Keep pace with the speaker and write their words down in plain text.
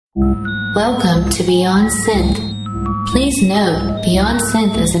Welcome to Beyond Synth. Please note, Beyond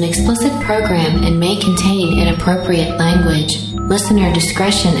Synth is an explicit program and may contain inappropriate language. Listener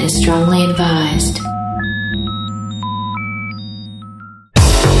discretion is strongly advised.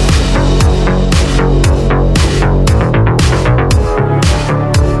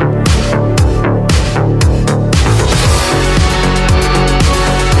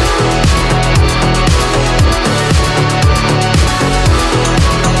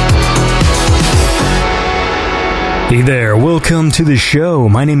 Hey there, welcome to the show.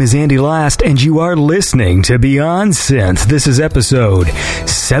 My name is Andy Last, and you are listening to Beyond Synth. This is episode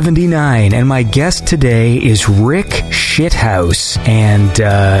 79, and my guest today is Rick Shithouse. And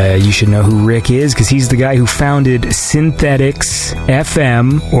you should know who Rick is, because he's the guy who founded Synthetics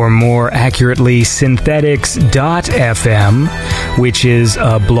FM, or more accurately, Synthetics.fm, which is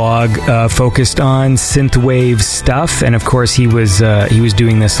a blog focused on synthwave stuff. And of course, he was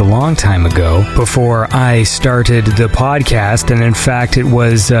doing this a long time ago, before I started the podcast. And in fact, it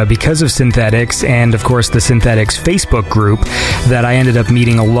was because of Synthetics and of course the Synthetics Facebook group that I ended up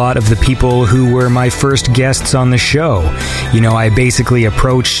meeting a lot of the people who were my first guests on the show. You know, I basically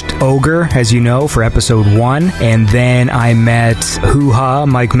approached Ogre, as you know, for episode 1, and then I met Hoo Ha,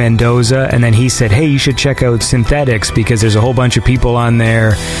 Mike Mendoza, and then he said, hey, you should check out Synthetics because there's a whole bunch of people on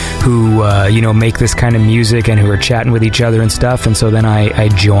there who make this kind of music and who are chatting with each other and stuff. And so then I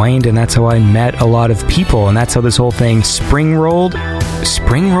joined, and that's how I met a lot of people, and that's how this whole thing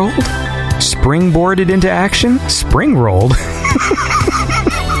springboarded into action? Spring-rolled?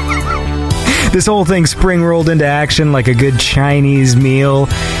 This whole thing spring-rolled into action like a good Chinese meal.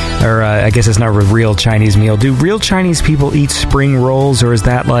 Or I guess it's not a real Chinese meal. Do real Chinese people eat spring rolls, or is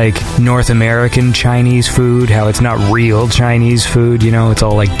that like North American Chinese food? How it's not real Chinese food, you know? It's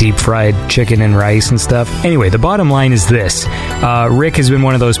all like deep-fried chicken and rice and stuff. Anyway, the bottom line is this. Rick has been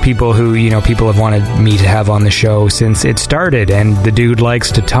one of those people who, people have wanted me to have on the show since it started, and the dude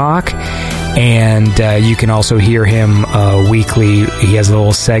likes to talk. And you can also hear him weekly. He has a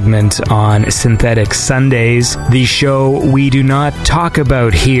little segment on Synthetic Sundays, the show we do not talk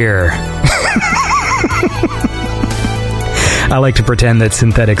about here. I like to pretend that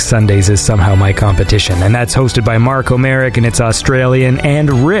Synthetic Sundays is somehow my competition, and that's hosted by Mark O'Merrick, and it's Australian,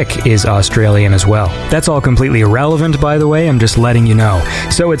 and Rick is Australian as well. That's all completely irrelevant, by the way, I'm just letting you know.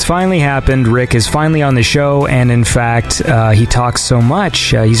 So it's finally happened, Rick is finally on the show, and in fact, he talks so much,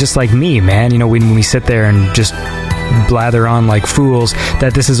 he's just like me, man, when we sit there and just blather on like fools,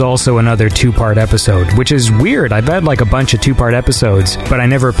 that this is also another 2-part episode, which is weird. I've had like a bunch of 2-part episodes, but I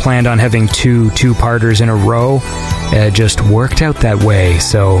never planned on having 2-parters in a row. It just worked out that way.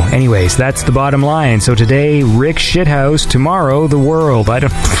 So anyways, that's the bottom line. So today, Rick Shithouse, tomorrow, the world.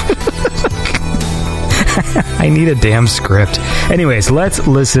 I need a damn script. Anyways, let's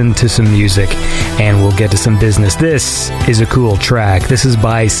listen to some music and we'll get to some business. This is a cool track. This is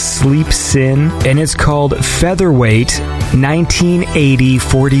by Sleep Sin and it's called Featherweight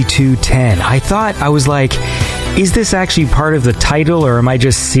 1980-4210. I was like, is this actually part of the title, or am I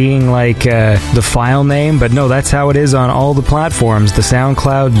just seeing like the file name? But no, that's how it is on all the platforms, the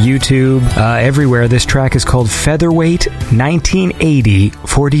SoundCloud, YouTube, everywhere. This track is called Featherweight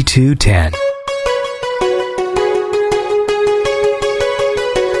 1980-4210.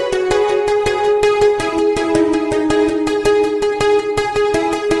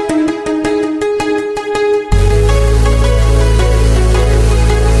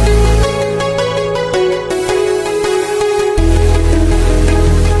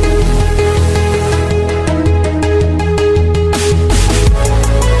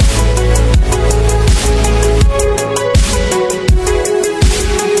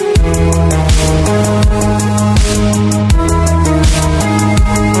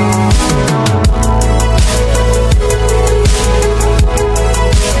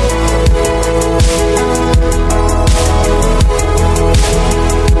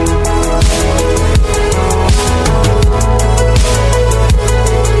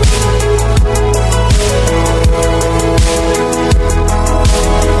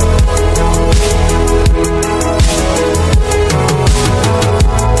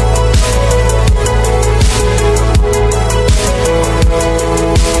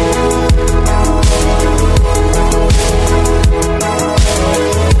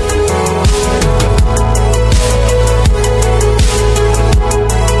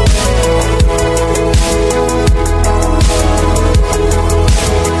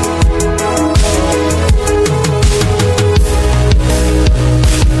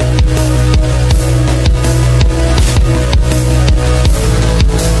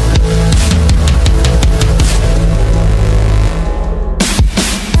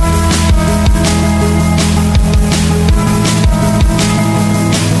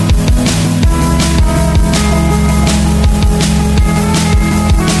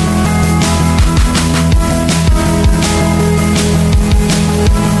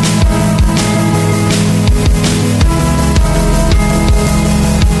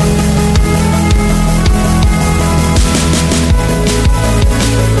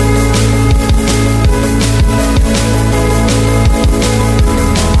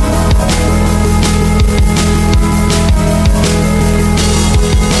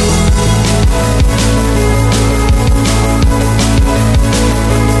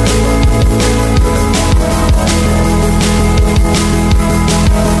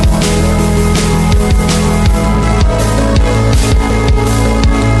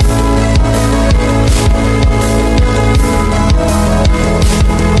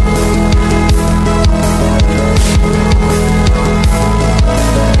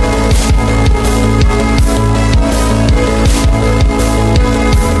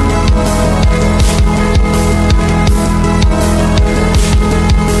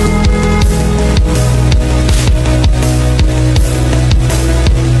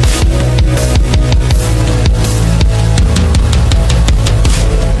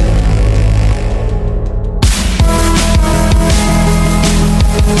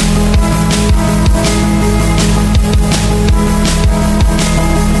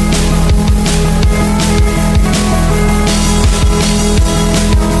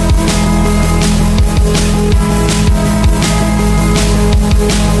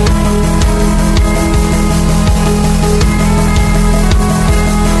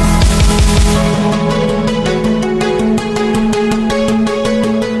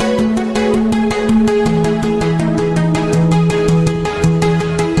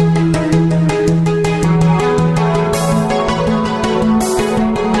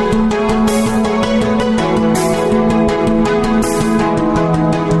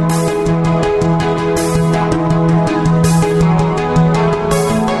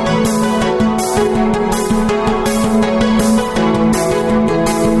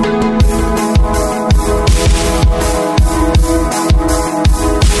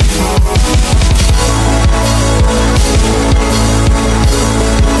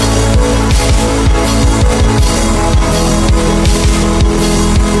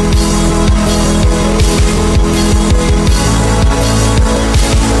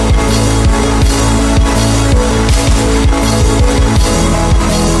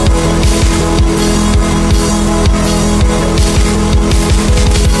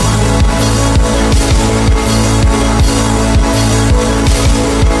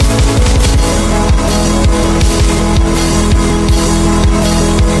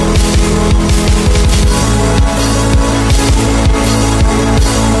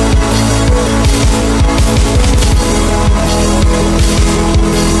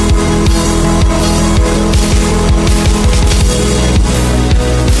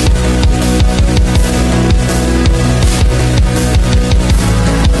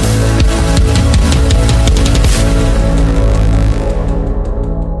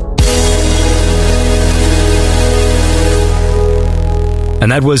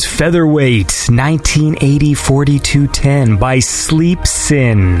 And that was Featherweight, 1980-4210 by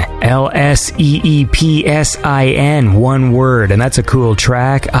Sleepsin, L-S-E-E-P-S-I-N, one word. And that's a cool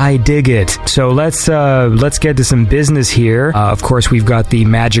track. I dig it. So let's get to some business here. Of course, we've got the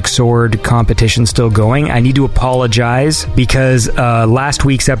Magic Sword competition still going. I need to apologize because last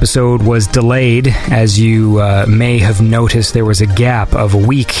week's episode was delayed. As you may have noticed, there was a gap of a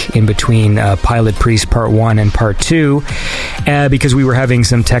week in between Pilot Priest Part 1 and Part 2 because we were having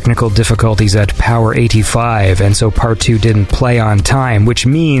some technical difficulties at Power 85, and so Part 2 didn't play on time, which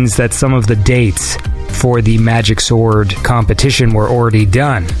means that some of the dates for the Magic Sword competition were already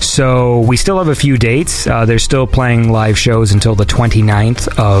done. So we still have a few dates. They're still playing live shows until the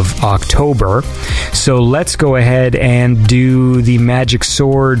 29th of October. So let's go ahead and do the Magic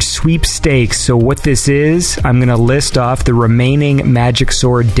Sword sweepstakes. So what this is, I'm going to list off the remaining Magic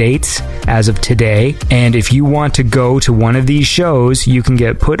Sword dates as of today. And if you want to go to one of these shows, you can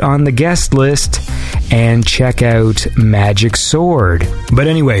get put on the guest list and check out Magic Sword. But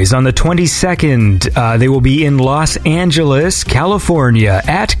anyways, on the 22nd, they will be in Los Angeles, California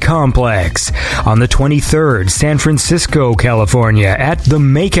at Complex. On the 23rd, San Francisco, California at the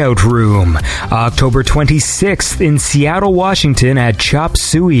Makeout Room. October 26th in Seattle, Washington at Chop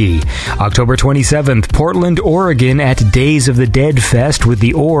Suey. October 27th, Portland, Oregon at Days of the Dead Fest with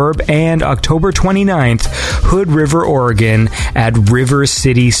the Orb. And October 29th, Hood River, Oregon at River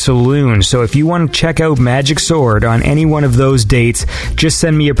City Saloon. So if you want to check out Magic Sword on any one of those dates, just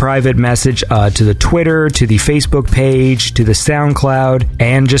send me a private message to the Twitter, to the Facebook page, to the SoundCloud,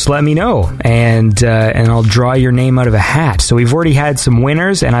 and just let me know, and I'll draw your name out of a hat. So we've already had some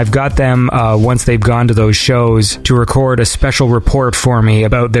winners, and I've got them once they've gone to those shows to record a special report for me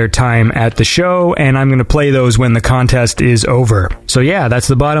about their time at the show, and I'm going to play those when the contest is over. So yeah, that's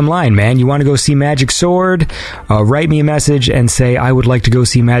the bottom line, man. You want to go see Magic Sword? Write me a message and say, I would like to go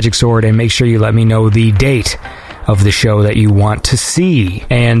see Magic Sword, and make sure you let me know the date of the show that you want to see.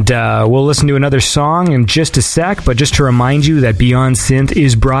 And we'll listen to another song in just a sec, but just to remind you that Beyond Synth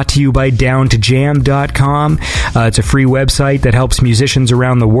is brought to you by downtojam.com. It's a free website that helps musicians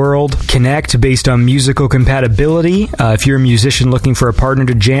around the world connect based on musical compatibility. If you're a musician looking for a partner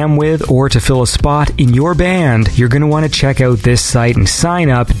to jam with or to fill a spot in your band, you're going to want to check out this site and sign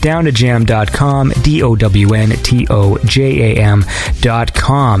up. Downtojam.com,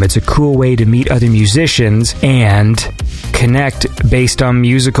 DOWNTOJAM.com. It's a cool way to meet other musicians and connect based on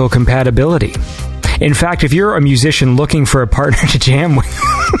musical compatibility. In fact, if you're a musician looking for a partner to jam with...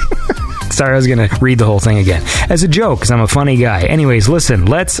 Sorry, I was going to read the whole thing again. As a joke, because I'm a funny guy. Anyways, let's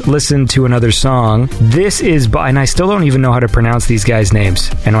listen to another song. This is by, and I still don't even know how to pronounce these guys' names.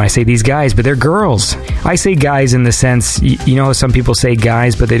 And when I say these guys, but they're girls. I say guys in the sense, you know how some people say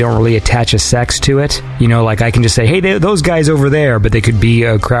guys, but they don't really attach a sex to it? You know, like I can just say, hey, those guys over there, but they could be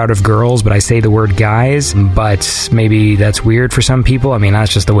a crowd of girls, but I say the word guys, but maybe that's weird for some people. I mean,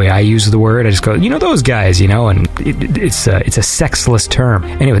 that's just the way I use the word. I just go, you know, those guys, you know, and it's a sexless term.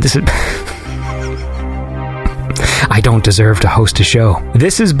 Anyway, this is... I don't deserve to host a show.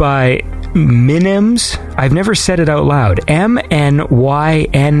 This is by Minims. I've never said it out loud. M-N-Y-N-M-S.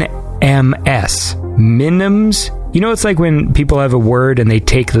 Minims. You know, it's like when people have a word and they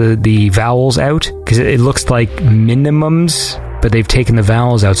take the vowels out, because it looks like minimums, but they've taken the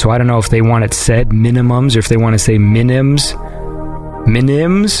vowels out. So I don't know if they want it said minimums or if they want to say minims.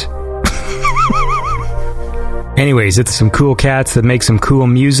 Minims? Anyways, it's some cool cats that make some cool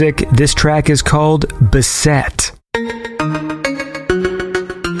music. This track is called Beset.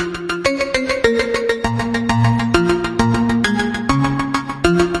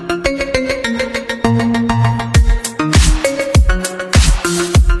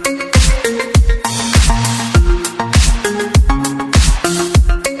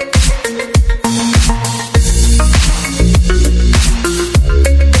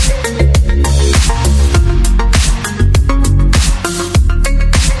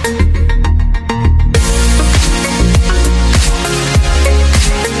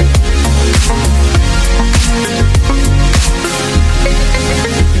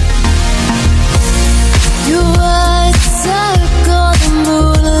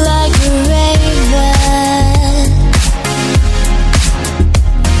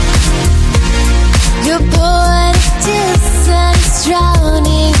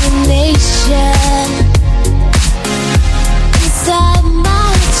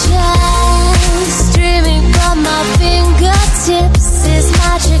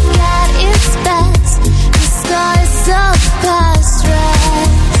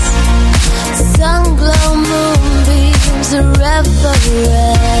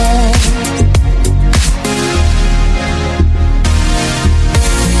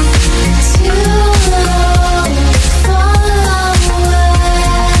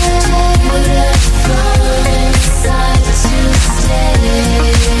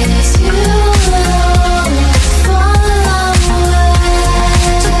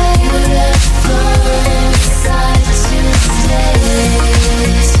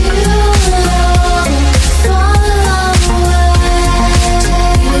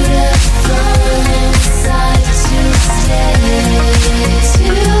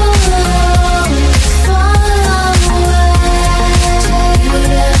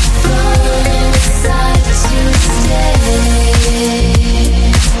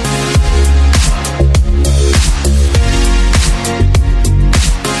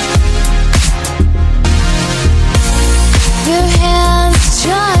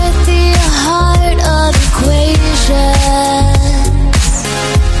 chart the heart of equations,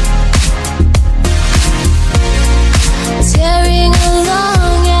 tearing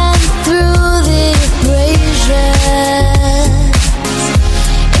along and through the abrasions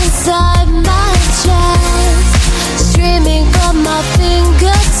inside my chest, streaming from my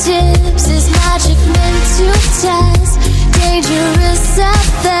fingertips. Is magic meant to test? Dangerous at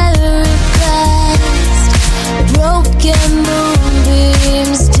very best. Broken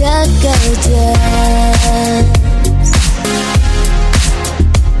moonbeams, decadence.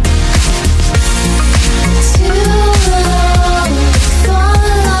 Too long,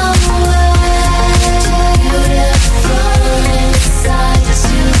 fall away. Beautiful inside to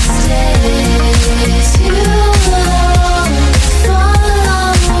stay. Too long, fall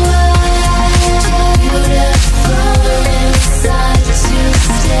away. Beautiful inside to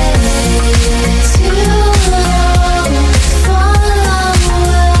stay. Too long, fall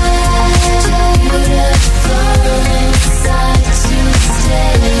away. Beautiful inside to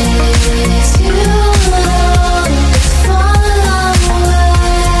stay. Too long, fall away.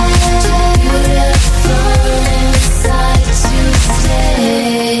 Beautiful inside to stay.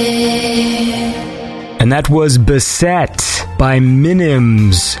 And that was Beset by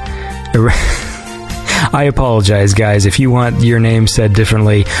Minims. I apologize, guys. If you want your name said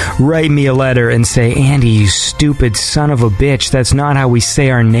differently, write me a letter and say, Andy, you stupid son of a bitch, that's not how we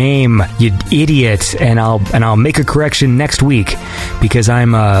say our name, you idiot. And I'll make a correction next week, because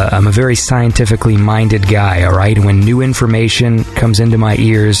I'm a very scientifically minded guy, all right? When new information comes into my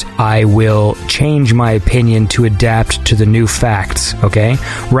ears, I will change my opinion to adapt to the new facts, okay?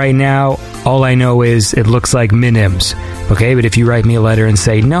 Right now, all I know is it looks like Minims, okay? But if you write me a letter and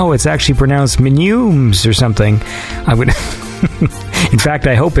say, no, it's actually pronounced Miniums or something, I would... In fact,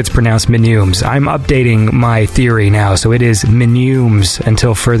 I hope it's pronounced Miniums. I'm updating my theory now, so it is Miniums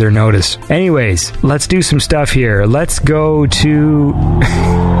until further notice. Anyways, let's do some stuff here. Let's go to...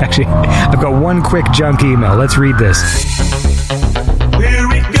 Actually, I've got one quick junk email. Let's read this. Here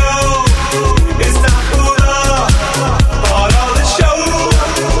we go. It's not put up. But all the show.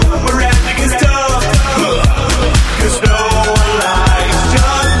 We're epic and stuff. 'Cause no one likes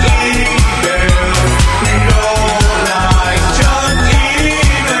junk emails. No one likes junk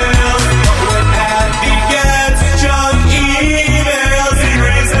emails. But when Andy gets junk emails, he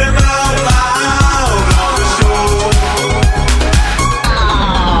reads them out loud on the show.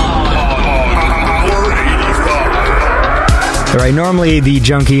 All right, normally the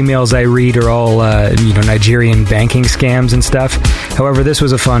junk emails I read are all, Nigerian banking scams and stuff. However, this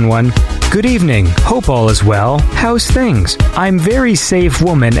was a fun one. Good evening. Hope all is well. How's things? I'm very safe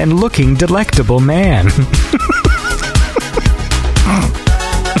woman and looking delectable man.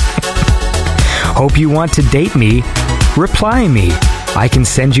 Hope you want to date me. Reply me. I can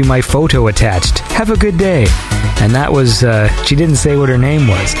send you my photo attached. Have a good day. And that was, she didn't say what her name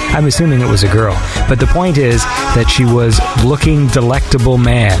was. I'm assuming it was a girl. But the point is that she was looking delectable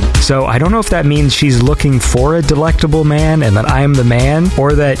man. So I don't know if that means she's looking for a delectable man and that I'm the man,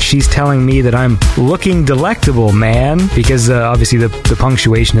 or that she's telling me that I'm looking delectable man, because obviously the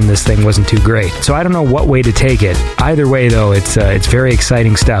punctuation in this thing wasn't too great. So I don't know what way to take it. Either way, though, it's very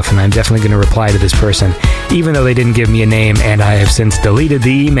exciting stuff, and I'm definitely going to reply to this person, even though they didn't give me a name, and I have since deleted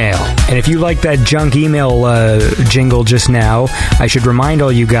the email. And if you like that junk email jingle just now, I should remind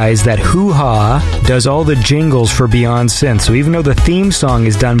all you guys that Hoo Ha does all the jingles for Beyond Synth. So even though the theme song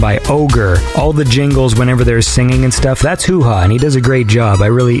is done by Ogre, all the jingles whenever there's singing and stuff, that's Hoo Ha, and he does a great job. I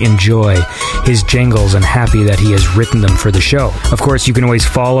really enjoy his jingles and happy that he has written them for the show. Of course, you can always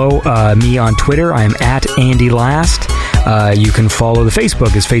follow me on Twitter. I'm at AndyLast. You can follow the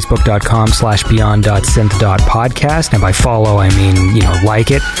Facebook is facebook.com/beyond.synth.podcast. And by follow, I mean, like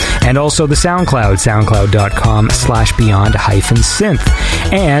it. And also the SoundCloud, soundcloud.com/beyond-synth.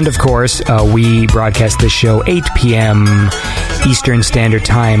 And of course, we broadcast this show 8 p.m. Eastern Standard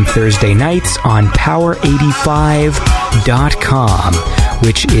Time Thursday nights on Power85.com,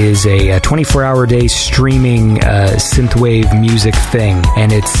 which is a 24-hour day streaming synthwave music thing,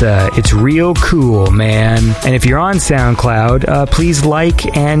 and it's real cool, man. And if you're on SoundCloud, please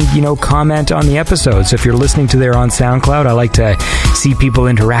like and comment on the episodes. So if you're listening to there on SoundCloud, I like to see people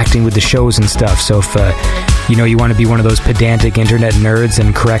interacting with the shows and stuff. So if you want to be one of those pedantic internet nerds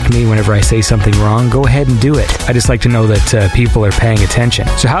and correct me whenever I say something wrong, go ahead and do it. I just like to know that people are paying attention.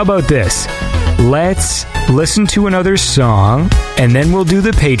 So how about this? Let's listen to another song, and then we'll do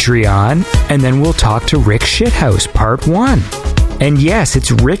the Patreon, and then we'll talk to Rick Shithouse, Part 1. And yes,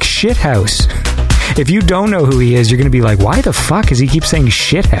 it's Rick Shithouse. if you don't know who he is, you're going to be like, why the fuck does he keep saying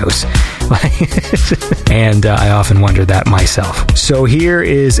shithouse? And I often wonder that myself. So here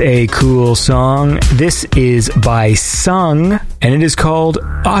is a cool song. This is by Sung, and it is called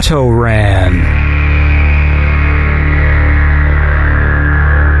Auto Ran.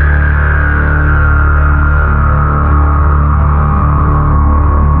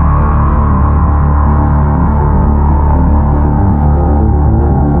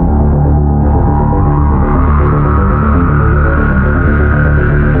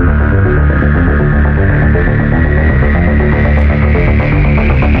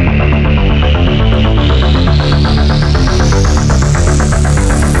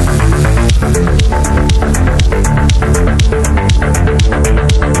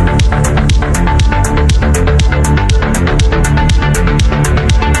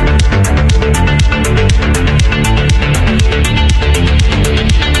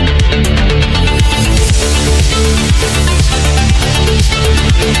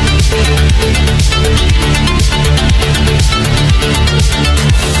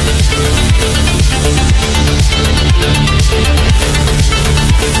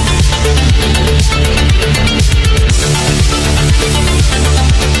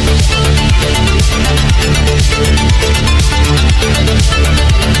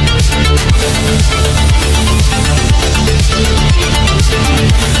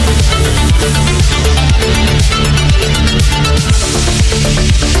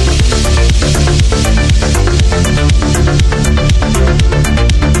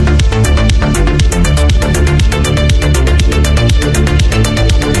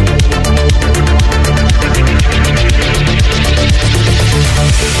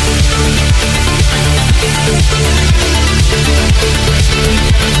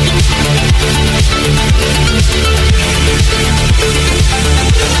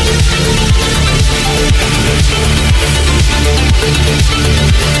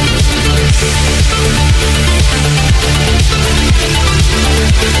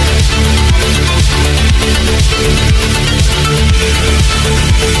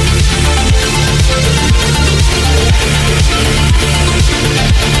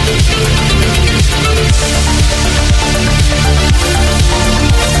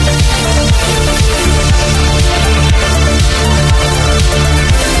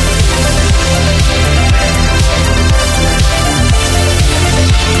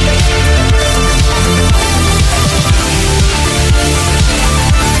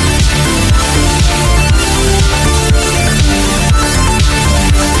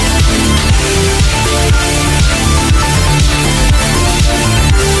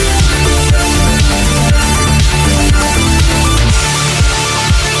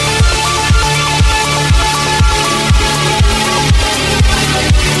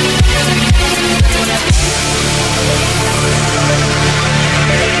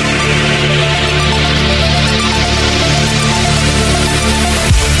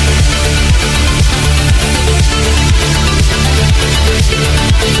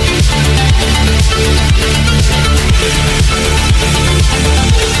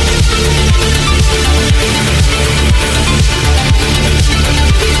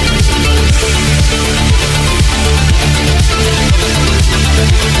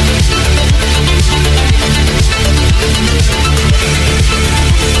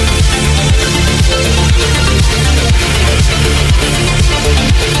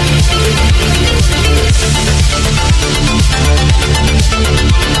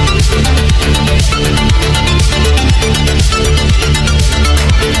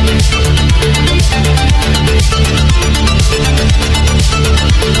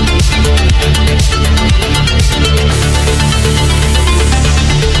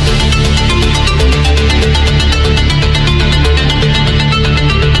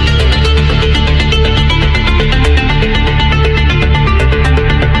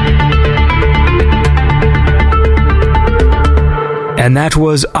 And that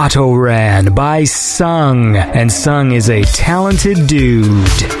was Auto Ran by Sung. And Sung is a talented dude.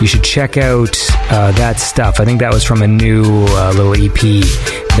 You should check out that stuff. I think that was from a new little EP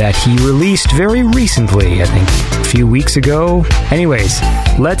that he released very recently, I think a few weeks ago. Anyways,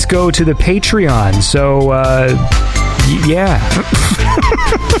 let's go to the Patreon. So, yeah.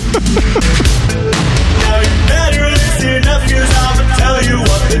 Now you better listen up, 'cause I'ma tell you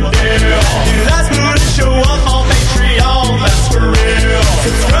what to do. That's good to show up on Patreon, that's for real.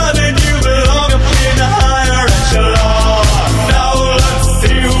 Subscribing, you belong up in the higher echelon. Now let's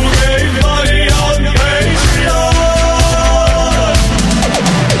see who gave money on Patreon.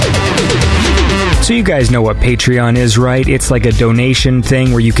 So you guys know what Patreon is, right? It's like a donation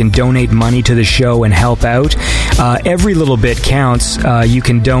thing where you can donate money to the show and help out. Every little bit counts. You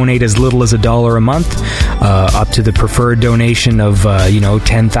can donate as little as $1 a month, up to the preferred donation of,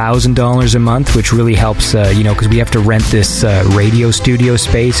 $10,000 a month, which really helps, because we have to rent this radio studio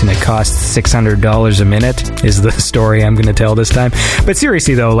space and it costs $600 a minute is the story I'm going to tell this time. But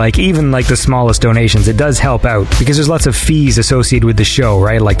seriously though, even the smallest donations, it does help out because there's lots of fees associated with the show,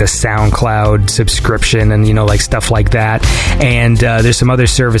 right? Like the SoundCloud subscription and, stuff like that. And there's some other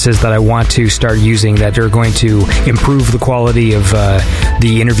services that I want to start using that are going to improve the quality of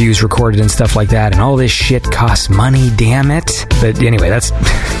the interviews recorded and stuff like that. And all this shit costs money, damn it. But anyway,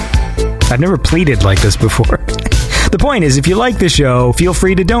 I've never pleaded like this before. The point is, if you like the show, feel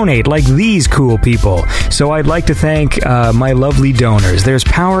free to donate like these cool people. So I'd like to thank my lovely donors. There's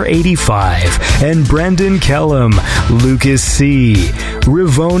Power85 and Brendan Kellum, Lucas C,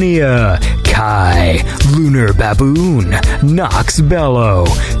 Rivonia, Kai, Lunar Baboon, Knox Bellow,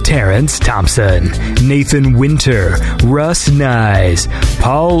 Terrence Thompson, Nathan Winter, Russ Nyes,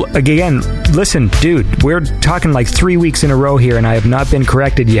 Paul, again, listen, dude, we're talking 3 weeks in a row here and I have not been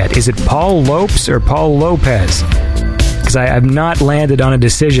corrected yet. Is it Paul Lopes or Paul Lopez? Because I have not landed on a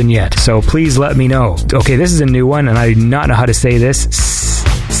decision yet, so please let me know. Okay, this is a new one and I do not know how to say this.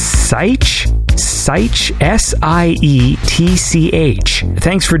 Seitch? S-I-E-T-C-H.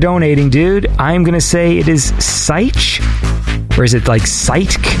 Thanks for donating, dude. I'm going to say it is Seitch? Or is it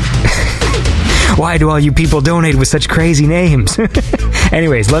Seitk? Why do all you people donate with such crazy names?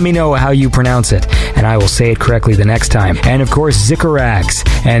 Anyways, let me know how you pronounce it, and I will say it correctly the next time. And of course, Zikarax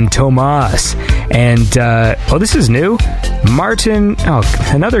and Tomas and, this is new. Martin,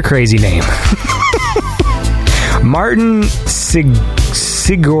 another crazy name. Martin Sigoraga.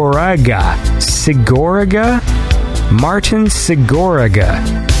 Martin Sigoraga.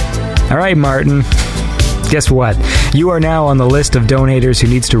 All right, Martin. Guess what? You are now on the list of donators who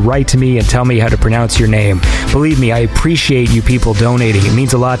needs to write to me and tell me how to pronounce your name. Believe me, I appreciate you people donating. It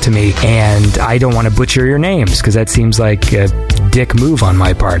means a lot to me, and I don't want to butcher your names because that seems like a dick move on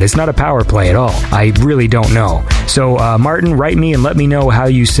my part. It's not a power play at all. I really don't know. So, Martin, write me and let me know how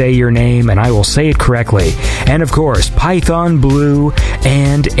you say your name, and I will say it correctly. And of course, Python Blue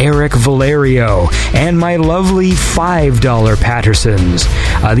and Eric Valerio and my lovely $5 Pattersons.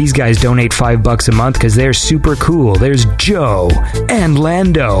 These guys donate $5 a month because they're super cool. There's Joe and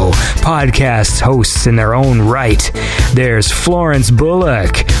Lando, podcast hosts in their own right. There's Florence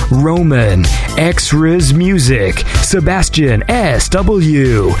Bullock, Roman, X-Riz Music, Sebastian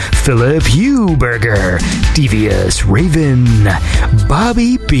S.W., Philip Huberger, Devious Raven,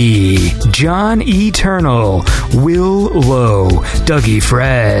 Bobby B., John Eternal, Will Lowe, Dougie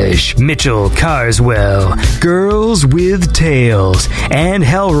Fresh, Mitchell Carswell, Girls with Tails, and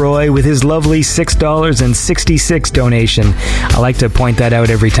Hellroy with his lovely $6.66 donation. I like to point that out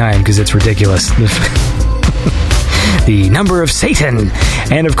every time because it's ridiculous. The number of Satan.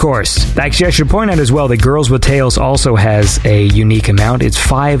 And of course, actually I should point out as well that Girls with Tails also has a unique amount. It's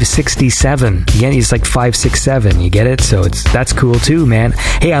 567. Again, it's 567. You get it? So that's cool too, man.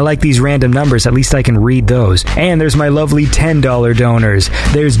 Hey, I like these random numbers. At least I can read those. And there's my lovely $10 donors.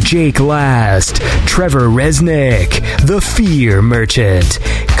 There's Jake Last, Trevor Resnick, The Fear Merchant,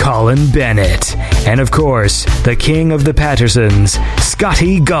 Colin Bennett, and of course, the king of the Pattersons,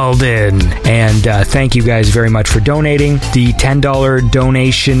 Scotty Galden. And thank you guys very much for donating. The $10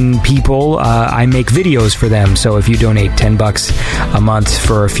 donation people, I make videos for them. So if you donate $10 a month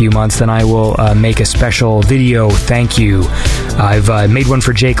for a few months, then I will make a special video thank you. I've made one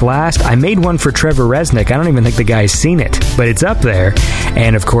for Jake Last. I made one for Trevor Resnick. I don't even think the guy's seen it, but it's up there.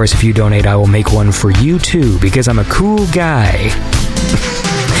 And of course, if you donate, I will make one for you too, because I'm a cool guy.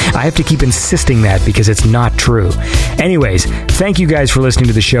 I have to keep insisting that because it's not true. Anyways, thank you guys for listening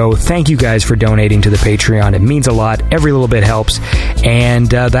to the show. Thank you guys for donating to the Patreon. It means a lot. Every little bit helps. And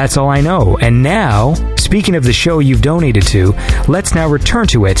that's all I know. And now, speaking of the show you've donated to, let's now return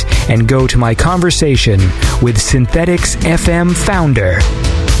to it and go to my conversation with Synthetics FM founder,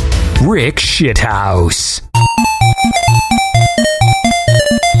 Rick Shithouse.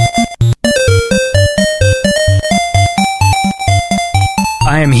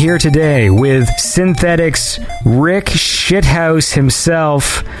 I am here today with Synthetics Rick Shithouse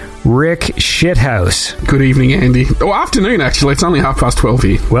himself, Rick Shithouse. Good evening, Andy. Oh, afternoon, actually. It's only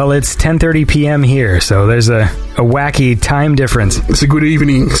 12:30 here. Well, it's 10:30 p.m. here, so there's a a wacky time difference. It's a good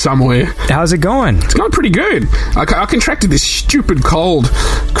evening somewhere. How's it going? It's going pretty good. I contracted this stupid cold,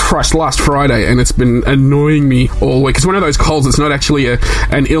 Christ, last Friday, and it's been annoying me all week. It's one of those colds that's not actually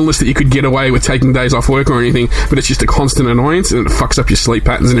an illness that you could get away with taking days off work or anything, but it's just a constant annoyance, and it fucks up your sleep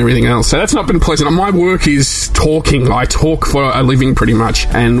patterns and everything else. So that's not been pleasant. My work is talking. I talk for a living pretty much,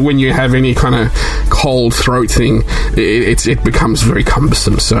 and when you have any kind of cold throat thing, it becomes very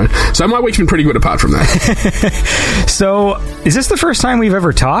cumbersome. So my week's been pretty good apart from that. So, is this the first time we've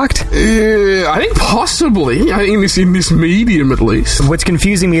ever talked? I think possibly. In this medium, at least. What's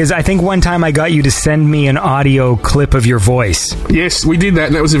confusing me is I think one time I got you to send me an audio clip of your voice. Yes, we did that,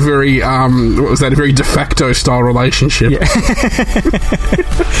 and that was a very, what was that, a very de facto style relationship. Yeah.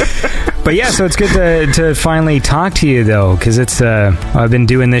 But yeah, so it's good to finally talk to you, though, because it's I've been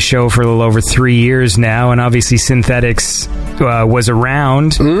doing this show for a little over 3 years now, and obviously Synthetics was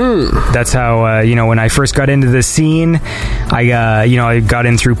around. That's how, when I first got into the scene, I got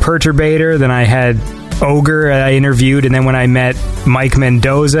in through Perturbator, then I had Ogre I interviewed, and then when I met Mike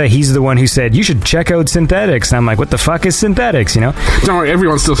Mendoza, he's the one who said, you should check out Synthetics. And I'm like, what the fuck is Synthetics, Don't worry,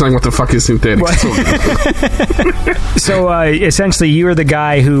 everyone's still saying, what the fuck is Synthetics? So, essentially, you are the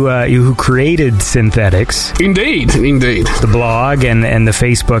guy who created Synthetics. Indeed. The blog and the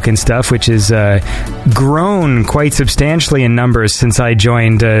Facebook and stuff, which has grown quite substantially in numbers since I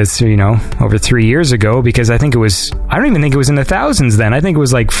joined, over 3 years ago, because I don't even think it was in the thousands then. I think it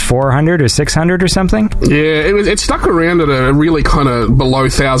was like 400 or 600 or something. Yeah, it stuck around at a really kind of below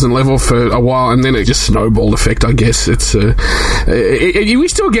 1,000 level for a while, and then it just snowballed effect, I guess. It's we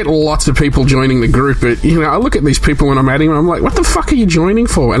still get lots of people joining the group, but I look at these people when I'm adding them, I'm like, what the fuck are you joining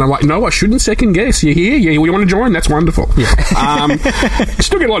for? And I'm like, no, I shouldn't second guess. You're here? Yeah, we want to join? That's wonderful. Yeah.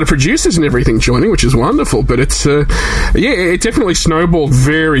 Still get a lot of producers and everything joining, which is wonderful, but it's it definitely snowballed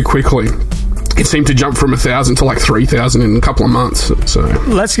very quickly. It seemed to jump from 1,000 to like 3,000 in a couple of months. So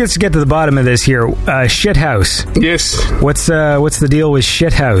let's get to the bottom of this here. Shithouse. Yes. What's the deal with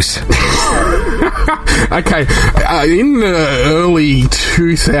Shithouse? Okay, in the early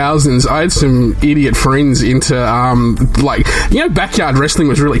 2000s, I had some idiot friends into, backyard wrestling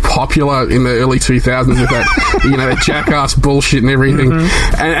was really popular in the early 2000s with that, that jackass bullshit and everything.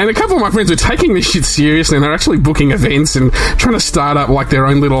 Mm-hmm. And a couple of my friends were taking this shit seriously, and they're actually booking events and trying to start up, like, their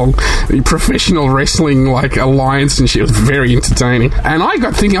own little professional wrestling, like, alliance and shit. It was very entertaining. And I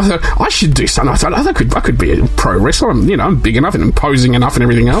got thinking, I thought, I should do something. I thought, I could be a pro wrestler. I'm big enough and imposing enough and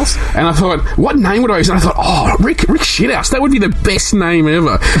everything else. And I thought, what name would I use? And I thought, Rick Shithouse, that would be the best name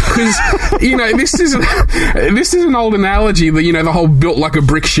ever. Because, this is an old analogy, the whole built like a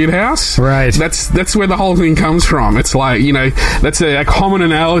brick shithouse. Right. That's where the whole thing comes from. It's like, that's a common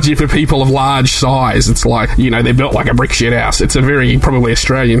analogy for people of large size. It's like, they're built like a brick shithouse. It's a very, probably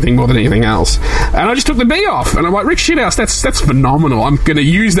Australian thing more than anything else. And I just took the B off, and I'm like, Rick Shithouse, that's phenomenal. I'm going to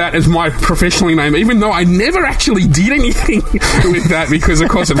use that as my professional name, even though I never actually did anything with that, because, of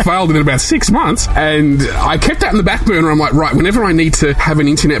course, it failed in about 6 months. And I kept that in the back burner. I'm like, right, whenever I need to have an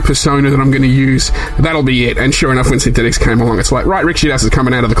internet persona that I'm going to use, that'll be it. And sure enough, when Synthetics came along, it's like, right, Rick Shithouse is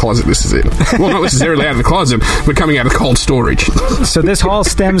coming out of the closet. This is it. Well, not necessarily out of the closet, but coming out of cold storage. So this all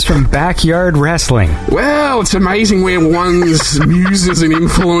stems from backyard wrestling. Well, it's amazing where one's muses and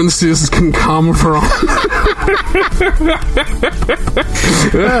influences can come from.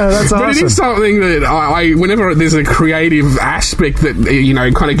 That's awesome. But it is something that I whenever there's a creative aspect that,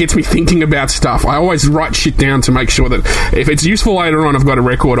 kind of gets me thinking about stuff, I always write shit down to make sure that if it's useful later on, I've got a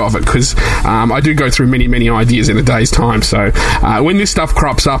record of it, because I do go through many, many ideas in a day's time. So when this stuff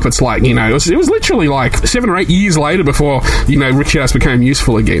crops up, it's like, it was literally like 7 or 8 years later before, Rick Shithouse became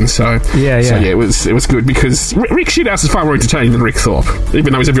useful again. So yeah, it was good, because Rick Shithouse is far more entertaining than Rick Thorpe,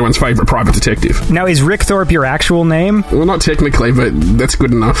 even though he's everyone's favourite private detective. Now, is Rick Thorpe your actual name? Well, not technically, but that's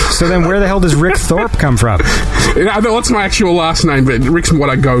good enough. So then where the hell does Rick Thorpe come from? That's my actual last name, but Rick's what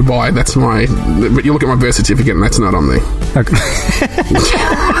I go by. That's but you look at my birth certificate and that's not on there. Okay.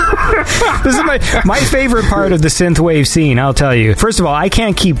 This is my favorite part of the synthwave scene, I'll tell you. First of all, I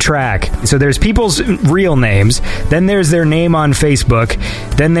can't keep track. So there's people's real names, then there's their name on Facebook,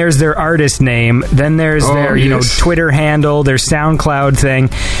 then there's their artist name, then there's their Twitter handle, their SoundCloud thing,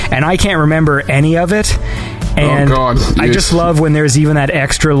 and I can't remember any of it. And I just love when there's even that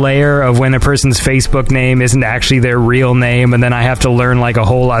extra layer of when a person's Facebook name isn't actually their real name, and then I have to learn like a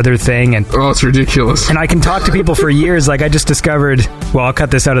whole other thing. And it's ridiculous. And I can talk to people for years. Like I just discovered, well, I'll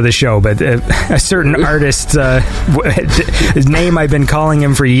cut this out of the show, but a certain artist's his name I've been calling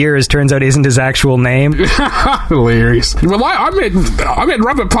him for years turns out isn't his actual name. Hilarious. Well, I met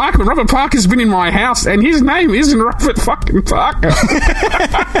Robert Parker, but Robert Parker's been in my house, and his name isn't Robert fucking Parker.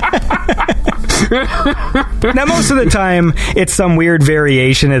 Now, most of the time, it's some weird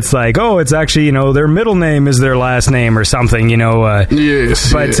variation. It's like, oh, it's actually, their middle name is their last name or something,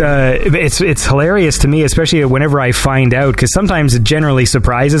 Yes. But it's hilarious to me, especially whenever I find out, because sometimes it generally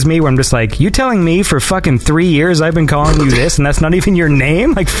surprises me when I'm just like, you telling me for fucking 3 years I've been calling you this and that's not even your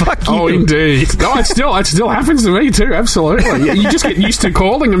name? Like, fuck you. Oh, indeed. No, it still happens to me too, absolutely. You just get used to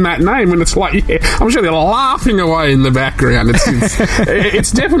calling them that name, and it's like, I'm sure they're laughing away in the background.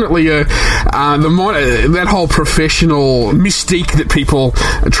 It's definitely that whole professional mystique that people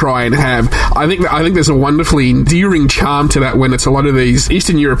try and have. I think there's a wonderfully endearing charm to that when it's a lot of these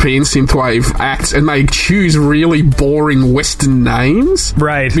Eastern European synthwave acts and they choose really boring Western names.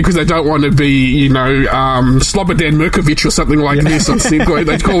 Right. Because they don't want to be, Slobodan Murkovic or something like this on synthwave.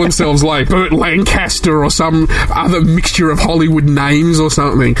 They call themselves like Burt Lancaster or some other mixture of Hollywood names or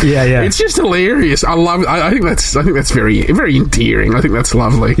something. Yeah. It's just hilarious. I love it. I think that's very, very endearing. I think that's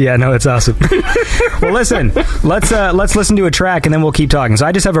lovely. Yeah, no, it's awesome. Well, listen, let's listen to a track and then we'll keep talking. So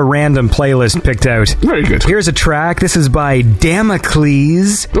I just have a random playlist picked out. Very good. Here's a track. This is by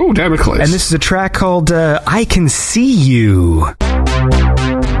Damocles. Oh, Damocles. And this is a track called I Can See You.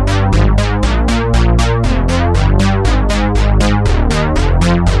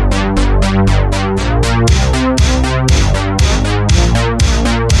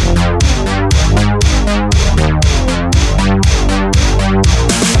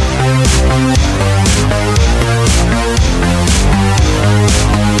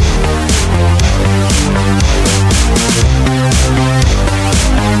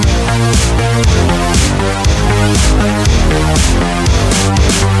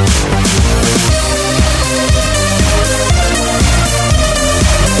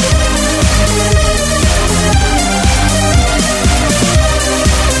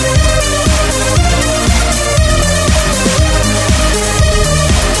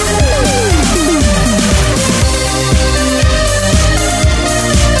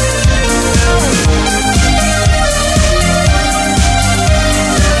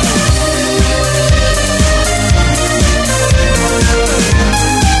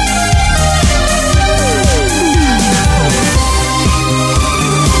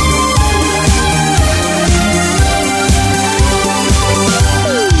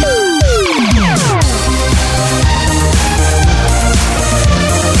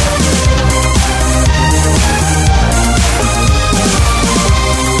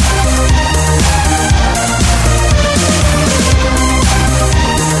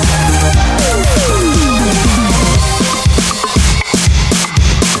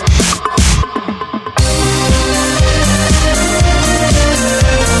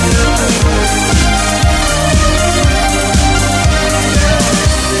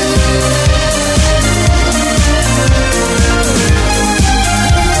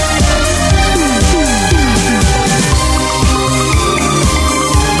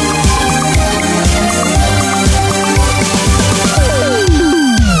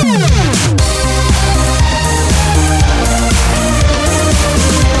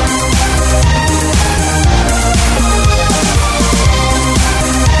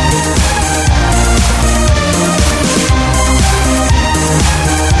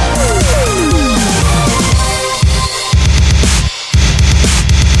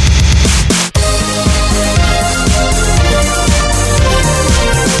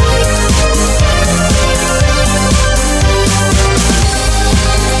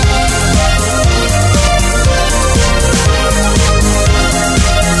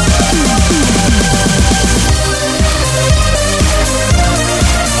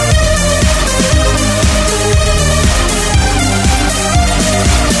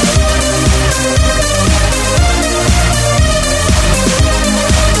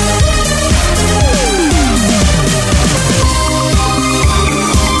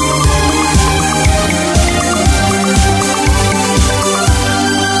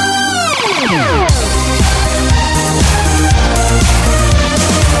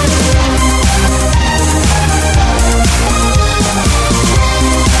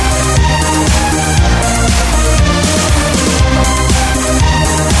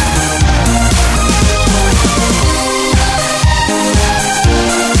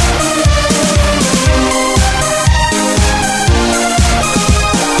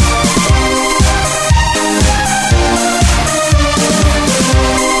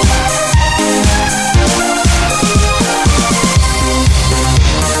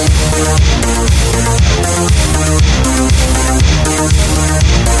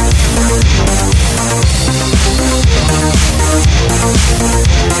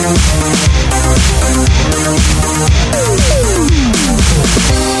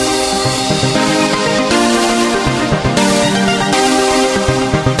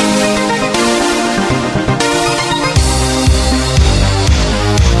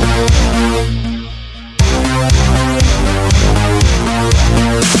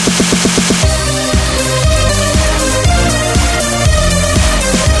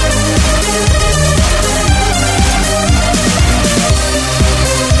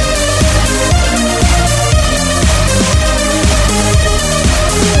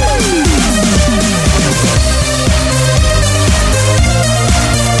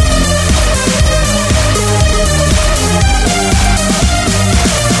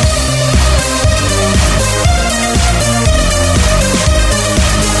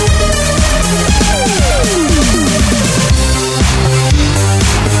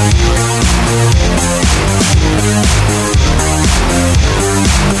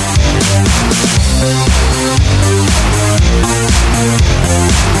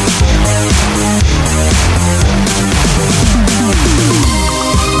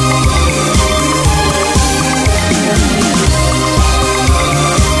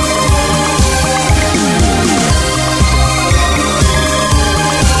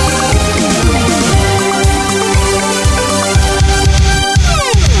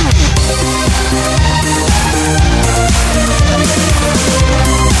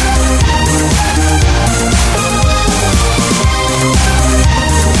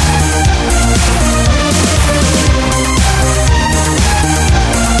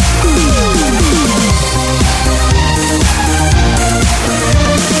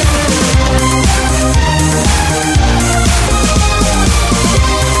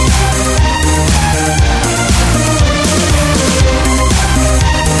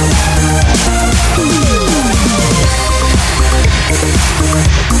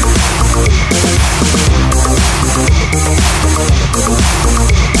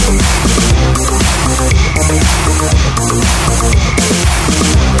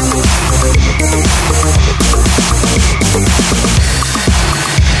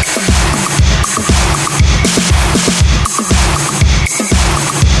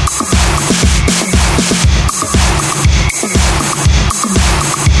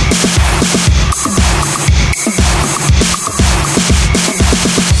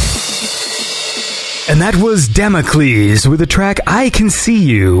 And that was Damocles with the track I Can See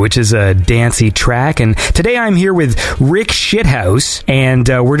You, which is a dancey track. And today I'm here with Rick Shithouse, and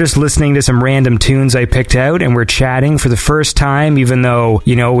we're just listening to some random tunes I picked out, and we're chatting for the first time, even though,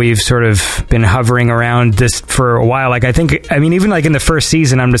 you know, we've sort of been hovering around this for a while. Like, I mean, even like in the first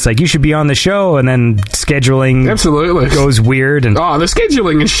season, I'm just like, you should be on the show, and then scheduling Absolutely goes weird. And the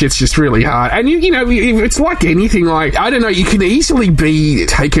scheduling and shit's just really hard. And, you know, it's like anything, like, I don't know, you can easily be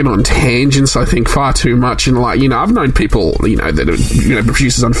taken on tangents, I think, far too much. And, like, you know, I've known people, you know, that are, you know,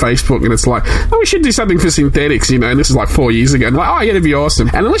 producers on Facebook, and it's like, oh, we should do something for Synthetics, you know, and this is like 4 years ago. And like, oh, yeah, it'd be awesome.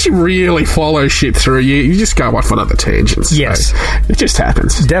 And unless you really follow shit through, you just go off on other tangents. Yes. So it just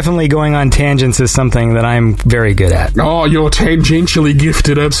happens. Definitely going on tangents is something that I'm very good at. Oh, you're tangentially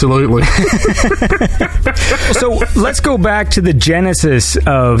gifted, absolutely. So let's go back to the genesis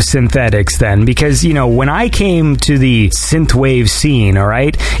of Synthetics then, because, you know, when I came to the synthwave scene, all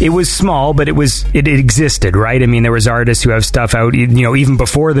right, it was small, but it existed, right? I mean, there was artists who have stuff out, you know, even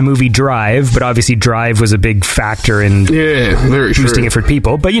before the movie Drive, but obviously Drive was a big factor in very boosting true. it for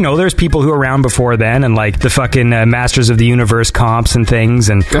people. But, you know, there's people who were around before then, and like the fucking Masters of the Universe comps and things.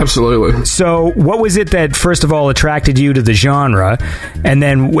 And absolutely. So what was it that first of all attracted you to the genre, and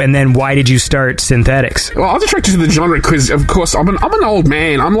then why did you start Synthetics? Well, I was attracted to the genre because, of course, I'm an old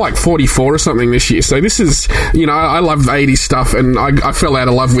man. I'm like 44 or something this year. So this is, you know, I love 80s stuff, and I fell out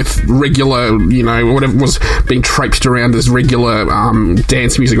of love with regular, you know, whatever was being traipsed around as regular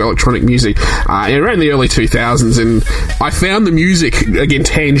dance music, electronic music, around the early 2000s. And I found the music, again,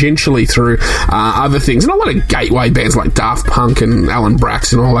 tangentially through other things. And a lot of gateway bands like Daft Punk and Alan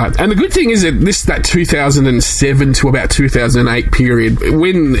Brax and all that. And the good thing is that 2007 to about 2008 period,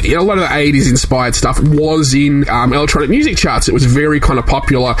 when a lot of the 80s inspired stuff was in electronic music charts. It was very kind of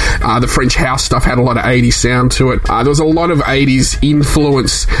popular. The French house stuff had a lot of 80s sound to it. There was a lot of 80s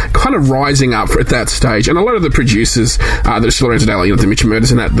influence kind of rising up at that stage. And a lot of the producers that are still around today, like, you know, the Mitch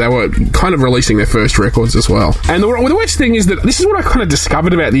Murders and that, they were kind of releasing their first records as well. And the worst thing is that this is what I kind of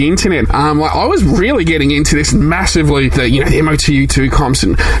discovered about the internet. Like, I was really getting into this massively, the MOTU2 comps,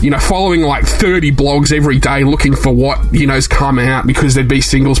 and, you know, following like 30 blogs every day looking for what, you know's come out, because there'd be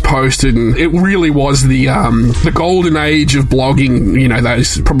singles posted, and it really was the golden age of blogging, you know,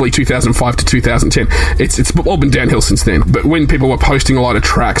 those probably 2005 to 2010. It's all been downhill since then. But when people were posting a lot of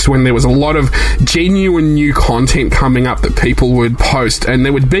tracks, when there was a lot of genuine new content coming up that people would post, and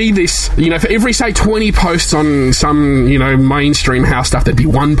there would be this, you know, for every, say, 20 posts on some, you know, mainstream house stuff, there'd be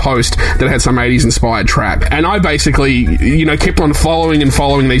one post that had some 80s inspired track. And I basically, you know, kept on following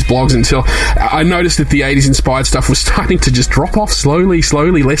these blogs until I noticed that the 80s inspired stuff was starting to just drop off slowly,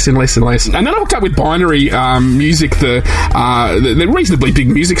 less and less. And then I hooked up with Binary Music, the reasonably big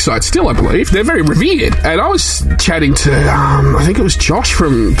music site still, I believe. They're very revered. And I was chatting to, I think it was Josh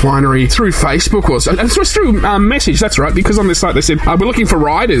from Binary through Facebook, it was through message, that's right, because on this site they said, we're looking for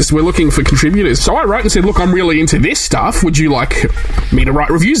writers, we're looking for contributors. So I wrote and said, look, I'm really into this stuff. Would you like me to write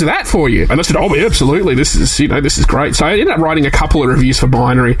reviews of that for you? And I said, oh, yeah, absolutely. This is great. So I ended up writing a couple of reviews for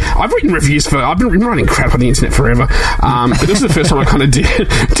Binary. I've been writing crap on the internet forever. But this is the first time I kind of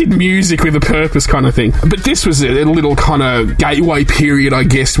did music with a purpose kind of thing. But this was a little kind of gateway period, I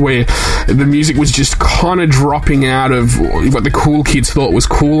guess, where the music was just kind of dropping out of what the cool kids thought was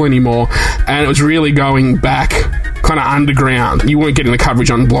cool anymore. And it was really going back kind of underground. You weren't getting the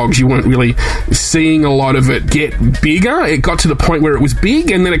coverage on blogs. You weren't really seeing a lot of it get bigger. It got to the point where it was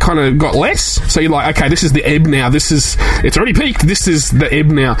big, and then it kind of got less. So you're like, okay, this is the ebb now. It's already peaked. This is the ebb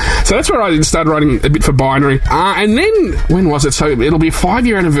now. So that's where I started writing a bit for Binary. And then, when was it? So it'll be a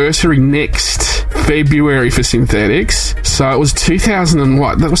 5-year anniversary next February for Synthetics. So it was 2000 and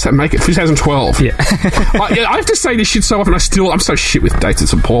what? What's that make it? 2012. Yeah. I have to say this shit so often. I'm so shit with dates.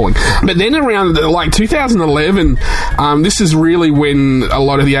 It's appalling. But then around like 2011, this is really when a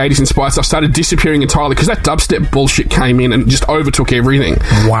lot of the 80s inspired stuff started disappearing entirely, because that dubstep bullshit came in and just overtook everything.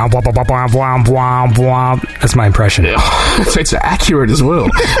 Wow, wow, wow, wow, wow, wow, wow. That's my impression. It's accurate as well.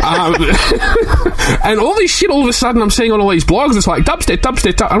 And all this shit, all of a sudden, I'm seeing on all these blogs, it's like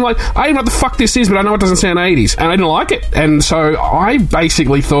dubstep. I'm like, I don't know what the fuck this is, but I know it doesn't sound 80s. And I didn't like it. And so I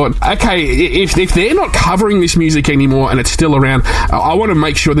basically thought, okay, if they're not covering this music anymore and it's still around, I want to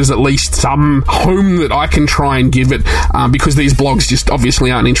make sure there's at least some home that I can try and give it, because these blogs just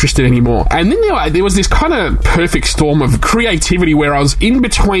obviously aren't interested anymore. And then there was this kind of perfect storm of creativity where I was in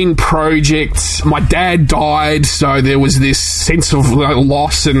between projects. My dad died, so there was this sense of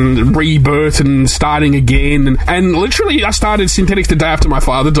loss and rebirth and starting again. And literally, I started Synthetics the day after my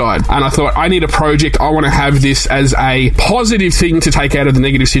father died. And I thought, I need a project. I want to have this as a positive thing to take out of the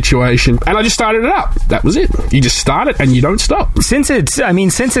negative situation. And I just started it up. That was it. You just start it and you don't stop. Since it's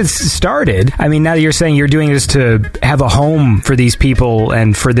started, now that you're saying you're doing this to have a home for these people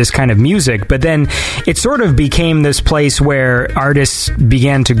and for this kind of music, but then it sort of became this place where artists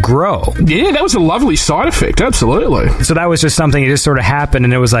began to grow. Yeah, that was a lovely side effect. Absolutely. So that was just something that just sort of happened,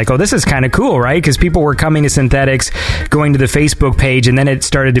 and it was like, oh, this is kind of cool, right? Because people were coming to Synthetics, going to the Facebook page, and then it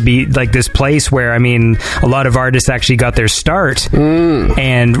started to be like this place where, a lot of artists actually got their start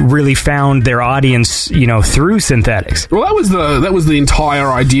and really found their audience, through Synthetics. Well, that was the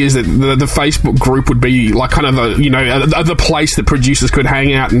entire idea, is that the Facebook group would be like kind of the place that producers could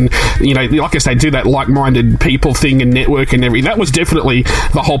hang out and, like I say, do that like-minded people thing and network and everything. That was definitely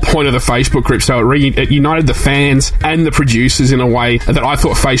the whole point of the Facebook group. So it united the fans and the producers in a way that I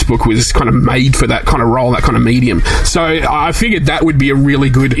thought Facebook was kind of made for that kind of role, that kind of medium. So I figured that would be a really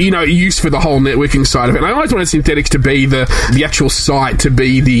good, use for the whole networking side of it. And I always wanted Synthetics to be the actual site, to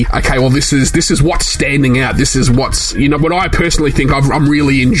be this is what's standing out. This is what's, what I personally think I'm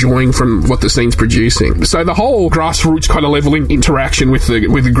really enjoying from what the scene's producing. So the whole grassroots kind of leveling interaction with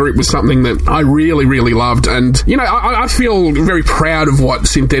the group was something that I really, really loved. And, I feel very proud of what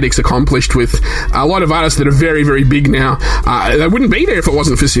Synthetics accomplished with a lot of artists that are very, very big now. They wouldn't be there if it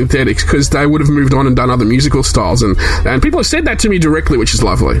wasn't for Synthetics, because they would have moved on and done other musical styles. And people have said that to me directly, which is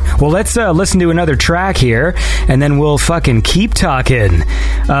lovely. Well, let's listen to another track here, and then we'll fucking keep talking.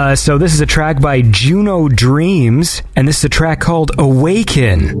 So this is a track by Juno Dreams, and this is a track called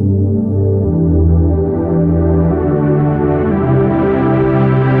Awaken.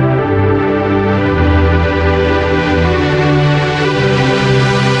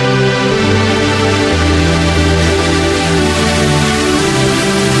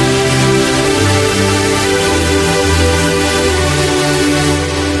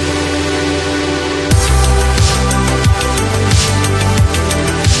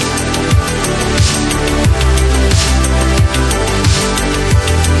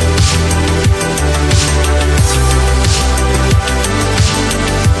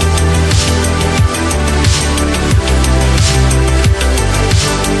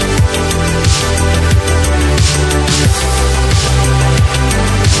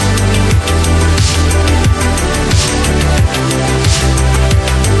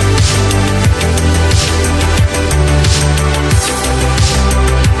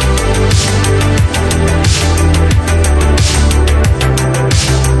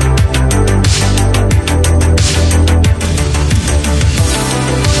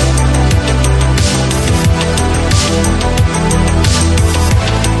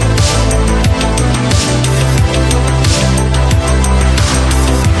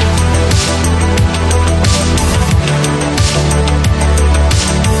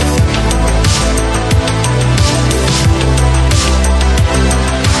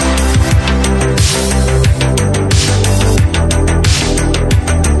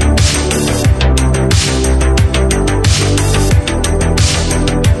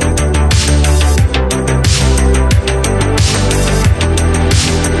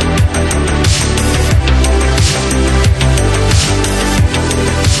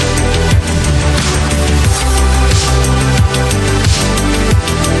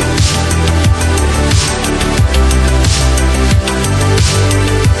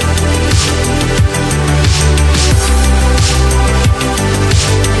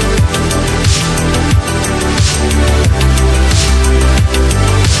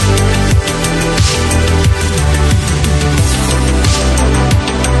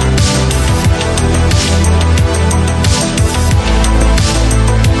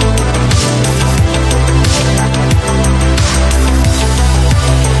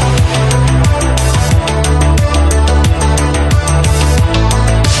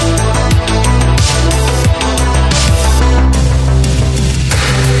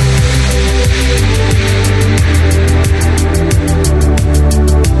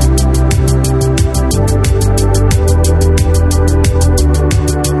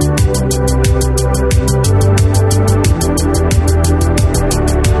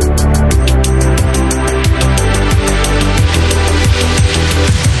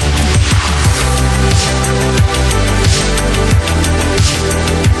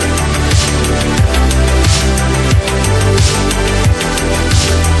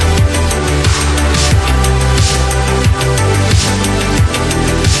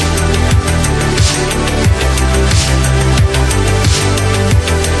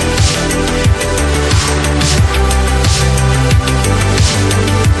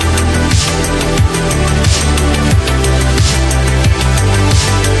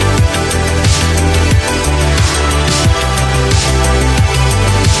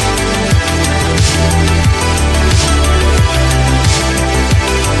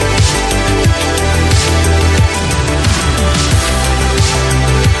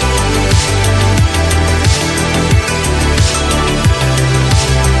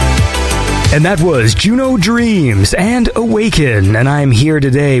 And that was Juno Dreams and Awaken. And I'm here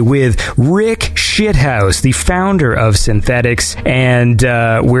today with Rick Shithouse, the founder of Synthetics. And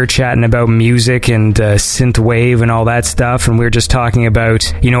we're chatting about music and synthwave and all that stuff. And we're just talking about,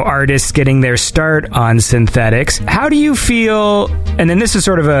 artists getting their start on Synthetics. How do you feel? And then this is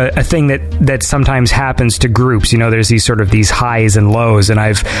sort of a thing that sometimes happens to groups. There's these highs and lows. And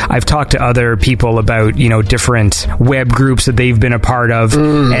I've talked to other people about, different web groups that they've been a part of.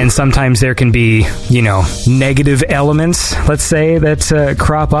 And sometimes there can be, negative elements, let's say, that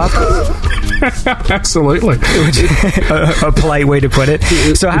crop up. Absolutely. a polite way to put it.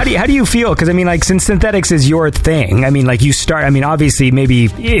 So how do you feel? Because since Synthetics is your thing, obviously maybe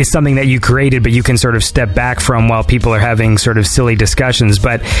it's something that you created, but you can sort of step back from while people are having sort of silly discussions.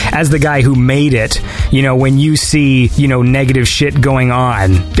 But as the guy who made it, when you see, negative shit going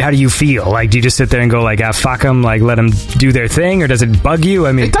on, how do you feel? Do you just sit there and go fuck them, let them do their thing, or does it bug you?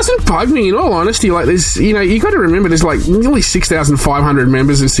 It doesn't bug me, in all honesty. There's, you got to remember, there's nearly 6,500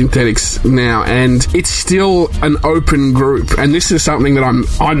 members of Synthetics now, and it's still an open group. And this is something that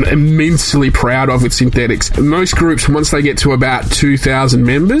I'm immensely proud of with Synthetics. Most groups, once they get to about 2,000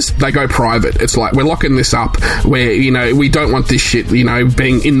 members, they go private. It's we're locking this up, where we don't want this shit,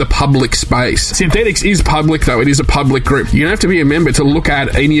 being in the public space. Synthetics is public, though. It is a public group. You don't have to be a member to look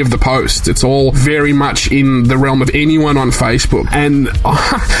at any of the posts. It's all very much in the realm of anyone on Facebook. And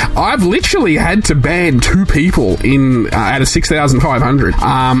I've literally had to ban 2 people out of 6,500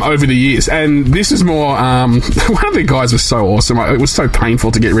 over the years. And this is more, one of the guys was so awesome. It was so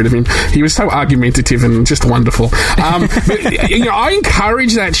painful to get rid of him. He was so argumentative and just wonderful. I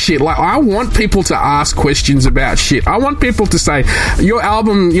encourage that shit. I want people to ask questions about shit. I want people to say, your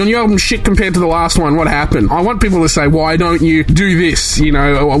new album shit compared to the last one, what happened? I want people to say, why don't you do this?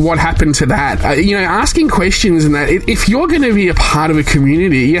 Or what happened to that? Asking questions and that. If you're going to be a part of a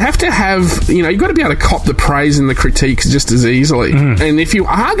community, you have to have, you've got to be able to cop the praise and the critiques just as easily. And if you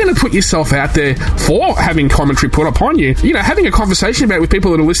are going to put yourself out there for having commentary put upon you, having a conversation about it with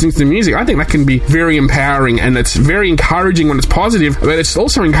people that are listening to the music, I think that can be very empowering, and it's very encouraging when it's positive, but it's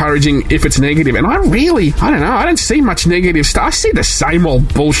also encouraging if it's negative. And I don't know, I don't see much negative stuff. I see the same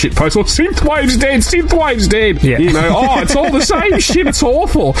old bullshit posts. Oh, Synthwave's dead. Yeah. It's all the same shit. It's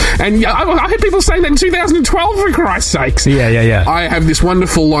awful. And I heard people saying that in 2012, for Christ's sakes. Yeah. I have this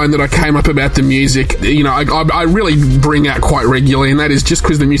wonderful line that I came up about the music, I really bring out quite regularly, and that is, just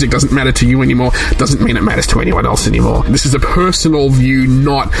because the music doesn't matter to you anymore doesn't mean it matters to anyone else anymore. This is a personal view,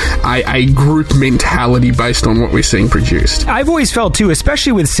 not a group mentality based on what we're seeing produced. I've always felt too,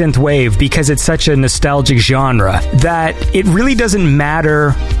 especially with synthwave, because it's such a nostalgic genre, that it really doesn't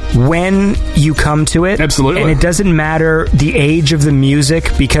matter when you come to it. Absolutely. And it doesn't matter the age of the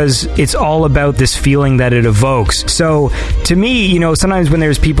music, because it's all about this feeling that it evokes. So to me, sometimes when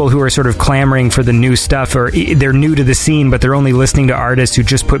there's people who are sort of clamoring for the new stuff, or they're new to the scene, but they're only listening to artists who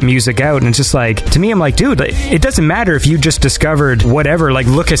just put music out, and it's just to me, I'm like, dude, it doesn't matter if you just discovered whatever,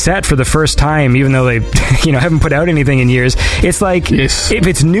 Le Cassette for the first time, even though they, haven't put out anything in years. It's yes. If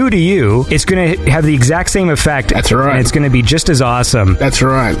it's new to you, it's going to have the exact same effect. That's right. And it's going to be just as awesome. That's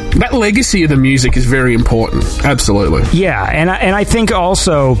right. That legacy of the music is very important. Absolutely. Yeah, and I think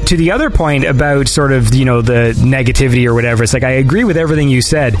also, to the other point about sort of, the negativity or whatever, it's I agree with everything you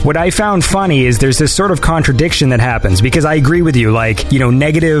said. What I found funny is there's this sort of contradiction that happens, because I agree with you,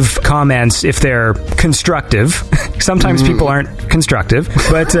 negative comments, if they're constructive, sometimes people aren't constructive,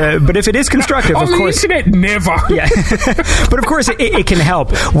 but if it is constructive, of course... On the internet, never. Yeah. But of course, it can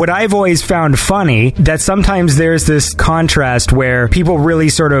help. What I've always found funny, that sometimes there's this contrast where people really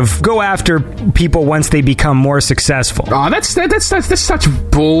sort of go after people once they become more successful. Oh, that's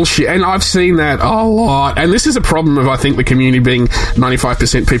such bullshit, and I've seen that a lot. And this is a problem of, I think, the community being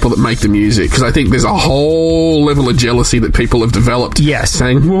 95% people that make the music, because I think there's a whole level of jealousy that people have developed. Yes.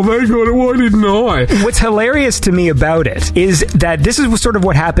 Saying, well, they got it, why didn't I? What's hilarious to me about it is that this is sort of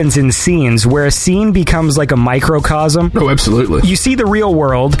what happens in scenes, where a scene becomes like a microcosm. Oh, absolutely. You see the real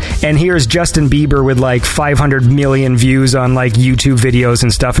world, and here's Justin Bieber with 500 million views on YouTube videos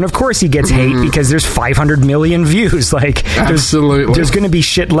and stuff, and of course he gets hate because there's 500 million views. Absolutely. There's going to be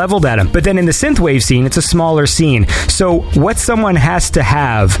shit leveled at him. But then in the synthwave scene, it's a smaller scene. So what someone has to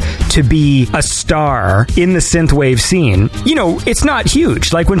have to be a star in the synthwave scene, it's not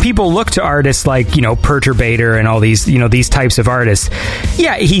huge. When people look to artists like, Perturbator and all these, you know, these types of artists.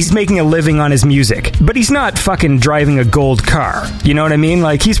 Yeah, he's making a living on his music, but he's not fucking driving a gold car. You know what I mean?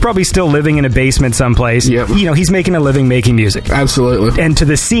 Like, he's probably still living in a basement someplace. Yep. You know, he's making a living making music. Absolutely. And to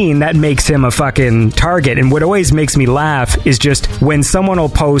the scene, that makes him a fucking target. And what always makes me laugh is just when someone will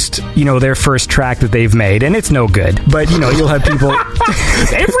post, you know, their first track that they've made, and it's no good, but, you know, you'll have people...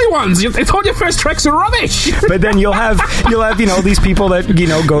 They told your first tracks are rubbish. But then you'll have, you know, these people that, you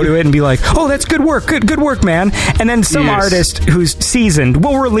know, go to it and be like, oh, that's good work, good work, man. And then some artist who's seasoned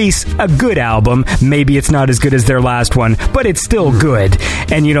will release a good album. Maybe it's not as good as their last one, but it's still good.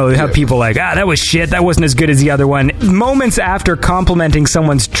 And, you know, you have people like, that was shit, that wasn't as good as the other one, moments after complimenting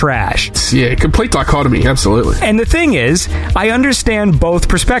someone's trash. Yeah, complete dichotomy, absolutely. And the thing is, I understand both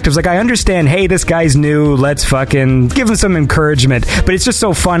perspectives. Like, I understand, hey, this guy's new, let's fucking give him some encouragement. But it's just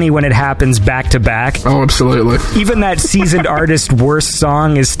so funny when it happens back to back. Oh, absolutely. Even that seasoned artist worst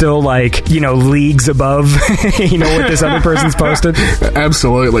song is still like, you know, leagues above, you know, what this other person's posted.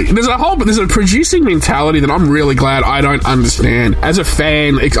 Absolutely. There's a producing mentality that I'm really glad I don't understand. As a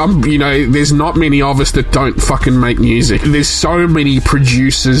fan, you know, there's not many of us that don't fucking make music. There's so many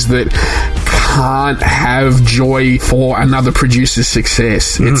producers that can't have joy for another producer's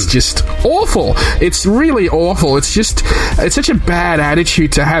success. It's just awful. It's really awful. It's such a bad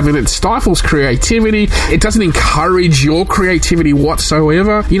attitude to have, and it stifles creativity. It doesn't encourage your creativity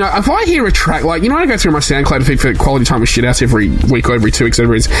whatsoever. You know, if I hear a track, like, you know, I go through my SoundCloud feed for Quality Time with Shithouse every week or every 2 weeks,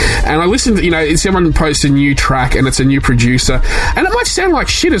 whatever it is, and I listen to, you know, someone posts a new track and it's a new producer, and it might sound like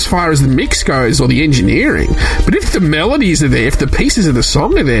shit as far as the mix goes or the engineering, but if the melodies are there, if the pieces of the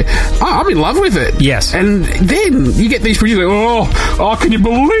song are there, I'm in love with it. Yes. And then you get these producers like, oh, can you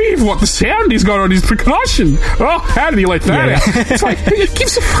believe what the sound he's got on his percussion? Oh, how did he let that out? It's like, it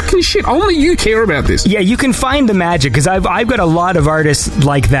gives a fucking shit. Only you care about this. Yeah, you can find the magic, because I've got a lot of artists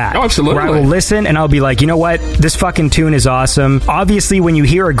like that. Oh, absolutely. Where I will listen and I'll be like, you know what? This fucking tune is awesome. Obviously, when you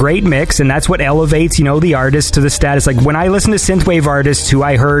hear a great mix, and that's what elevates, you know, the artist to the status. Like, when I listen to synthwave artists who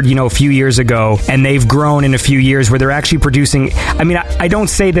I heard, you know, a few years ago, and they've grown in a few years where they're actually producing, I mean, I don't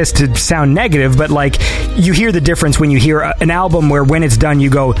say this to sound negative, but like, you hear the difference when you hear an album where when it's done, you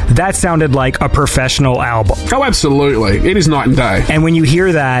go, that sounded like a professional album. Oh, absolutely. It is night and day. And when you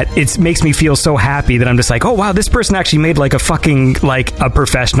hear that, it makes me feel so happy that I'm just like, oh wow, this person actually made like a fucking, like, a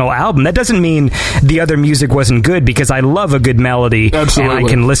professional album. That doesn't mean the other music wasn't good, because I love a good melody. Absolutely. And I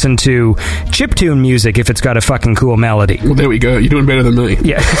can listen to chiptune music if it's got a fucking cool melody. Well, there we go. You're doing better than me.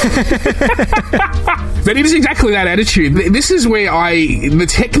 Yeah. But it is exactly that attitude. This is where the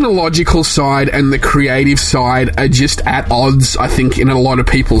technological side and the creative side are just at odds, I think, in a lot of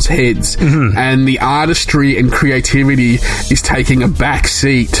people's heads. Mm-hmm. And the artistry and creativity is taking a back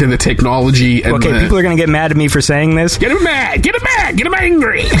seat to the technology. And people are going to get mad at me for saying this. Get them mad! Get them mad! Get them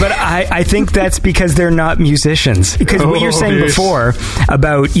angry! But I think that's because they're not musicians. Because what you're saying before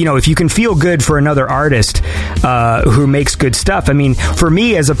about, you know, if you can feel good for another artist who makes good stuff. I mean, for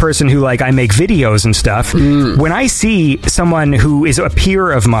me as a person who, like, I make videos and stuff, when I see someone who is a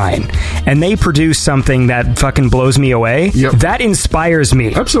peer of mine and they produce something that fucking blows me away, that inspires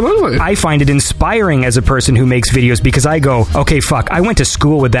me. Absolutely. I find it inspiring as a person who makes videos, because I go, okay, fuck, I went to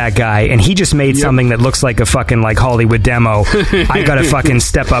school with that guy and he just made something that looks like a fucking, like, Hollywood demo. I gotta fucking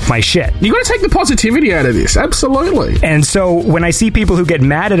step up my shit. You gotta take the positivity out of this. Absolutely. And so when I see people who get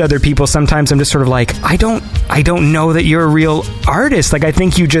mad at other people, sometimes I'm just sort of like, I don't know that you're a real artist. Like, I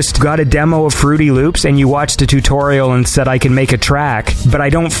think you just got a demo of Fruity Loops and you watched a tutorial and said, I can make a track, but I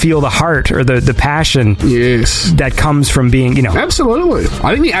don't feel the heart or the passion that comes from being, you know. Absolutely.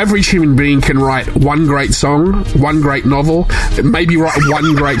 I think the average human being can write one great song, one great novel, maybe write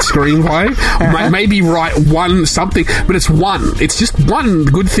one great screenplay, maybe write one something, but it's one. It's just one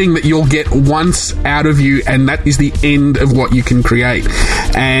good thing that you'll get once out of you, and that is the end of what you can create.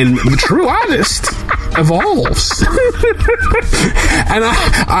 And the true artist evolves. And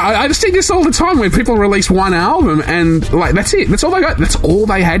I just see this all the time, where people release one album and, like, that's it. That's all they got. That's all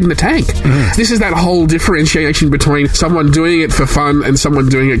they had in the tank. This is that whole differentiation between someone doing it for fun and someone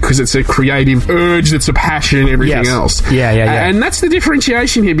doing it because it's a creative urge, that's a passion and everything else. Yeah. And that's the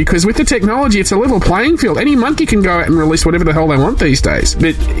differentiation here, because with the technology, it's a level playing field. Any monkey can go out and release whatever the hell they want these days.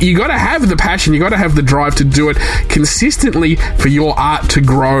 But you got to have the passion, you got to have the drive to do it consistently for your art to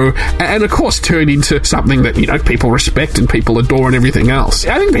grow and, of course, turn into something that, you know, people respect and people adore and everything else.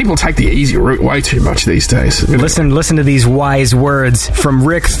 I think people take the easy route way too much these days. Listen to these wise words from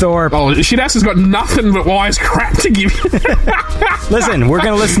Rick Thorpe. Oh, Shithouse has got nothing but wise crap to give you. Listen, we're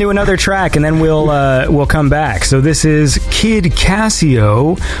going to listen to another track and then we'll come back. So this is Kid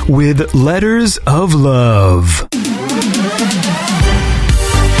Casio with Letters of Love.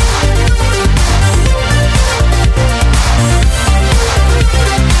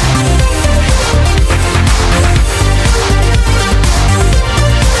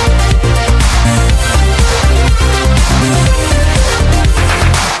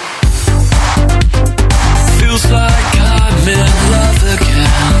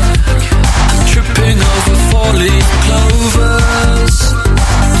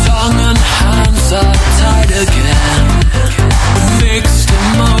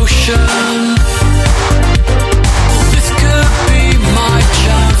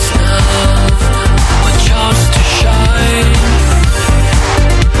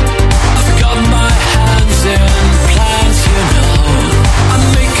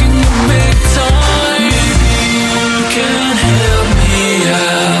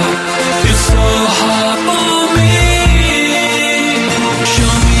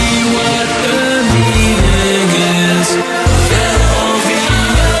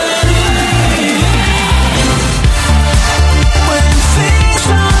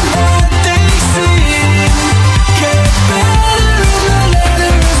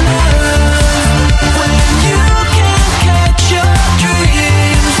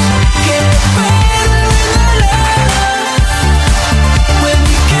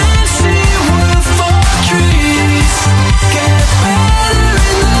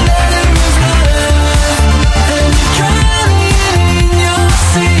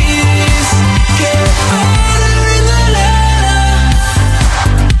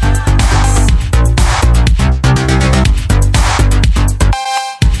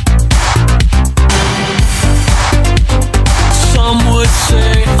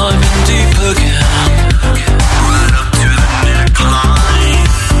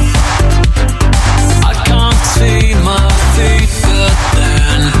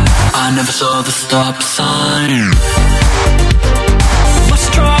 never saw the stop sign.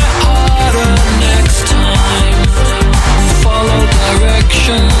 Must try harder next time. Follow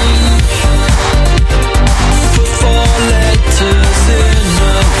direction. Put 4 letters in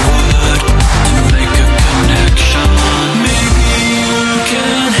a word to make a connection. Maybe you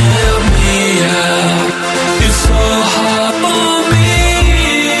can help me out. It's so hard for me.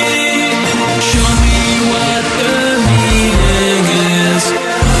 Show me what the meaning is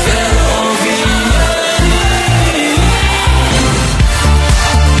of L-O-V-E.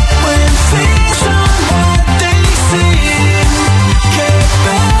 When things aren't what they seem, get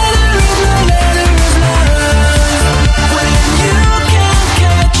better in the letter of love. When you can't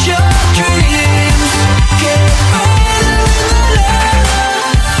catch your dreams, get better in the letter.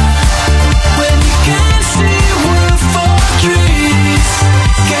 When you can't see wood for trees,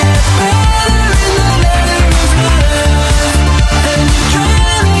 get better in the letter of love. And you're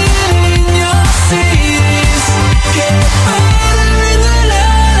drowning in your seas, get better in the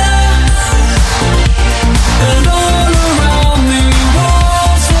letter. And all around me,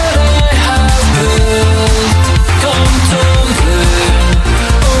 walls that I have built come tumbling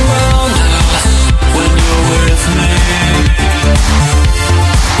around us when you're with me.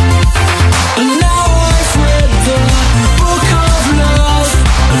 And now I've read the book of love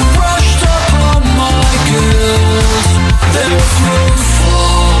and brushed upon my guilt. There's room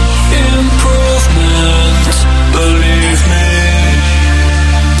for improvement, believe me.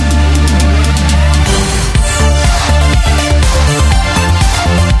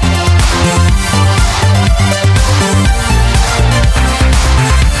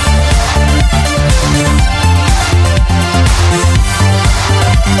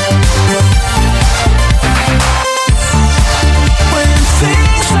 When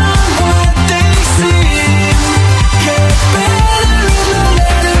things aren't what they seem, get better in the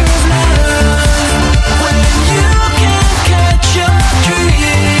letter of love. When you can't catch your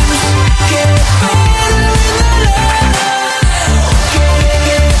dreams, get better in the letter.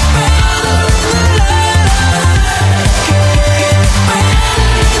 Get better in the letter. Get better in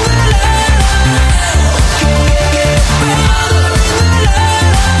the letter. Get better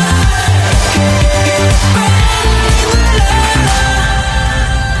in the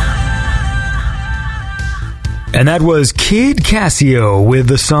And that was Kid Casio with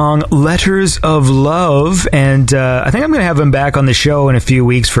the song Letters of Love. And I think I'm going to have him back on the show in a few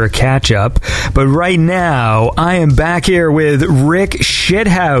weeks for a catch-up. But right now, I am back here with Rick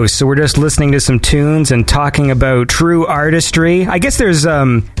Shithouse. So we're just listening to some tunes and talking about true artistry. I guess there's,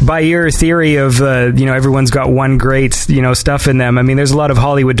 by your theory of, everyone's got one great, stuff in them. I mean, there's a lot of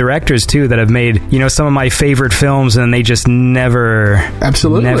Hollywood directors, too, that have made, some of my favorite films, and they just never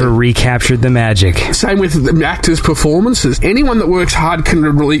recaptured the magic. Same with the actors' performances. Anyone that works hard can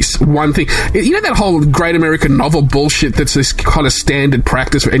release one thing. You know that whole Great American Novel bullshit that's this kind of standard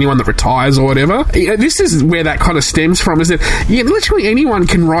practice for anyone that retires or whatever? This is where that kind of stems from, is that literally anyone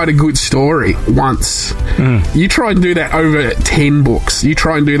can write a good story once. You try and do that over 10 books. You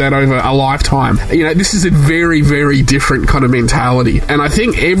try and do that over a lifetime. This is a very, very different kind of mentality. And I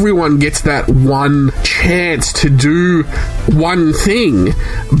think everyone gets that one chance to do one thing,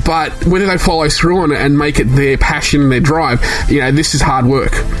 but whether they follow through on it and make it their passion and their drive, this is hard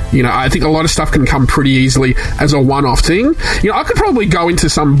work. I think a lot of stuff can come pretty easily as a one-off thing. I could probably go into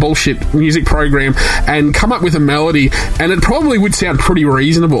some bullshit music program and come up with a melody, and it probably would sound pretty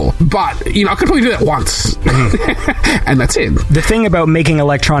reasonable, but I could probably do that once. And that's it. The thing about making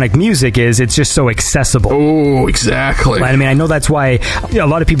electronic music is it's just so accessible. Oh, exactly. I mean, I know that's why a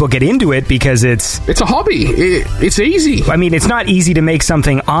lot of people get into it, because it's a hobby. It's easy. I mean, it's not easy to make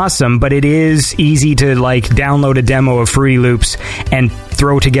something awesome, but it is easy to download a demo of Fruity Loops and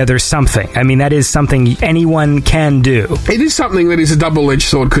throw together something. I mean, that is something anyone can do. It is something that is a double-edged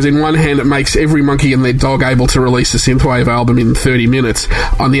sword, because in one hand it makes every monkey and their dog able to release a synthwave album in 30 minutes.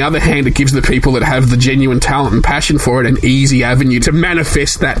 On the other hand, it gives the people that have the genuine talent and passion for it an easy avenue to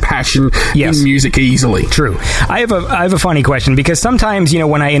manifest that passion in music easily. True. I have a funny question, because sometimes,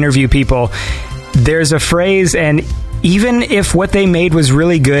 when I interview people, there's a phrase, and even if what they made was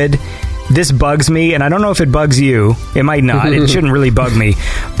really good, this bugs me, and I don't know if it bugs you. It might not. It shouldn't really bug me.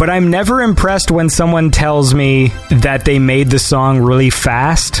 But I'm never impressed when someone tells me that they made the song really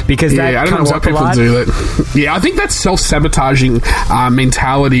fast, because that comes up a lot. I don't know why people do that. Yeah, I think that's self-sabotaging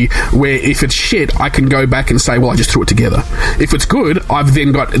mentality, where if it's shit, I can go back and say, well, I just threw it together. If it's good, I've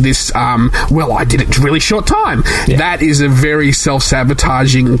then got this, well, I did it really short time. Yeah. That is a very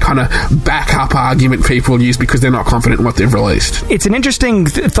self-sabotaging kind of backup argument people use because they're not confident in what they've released. It's an interesting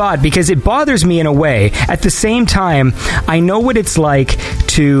thought because it bothers me in a way. At the same time, I know what it's like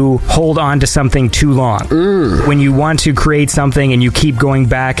to hold on to something too long. When you want to create something and you keep going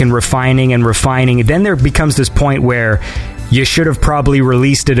back and refining, then there becomes this point where you should have probably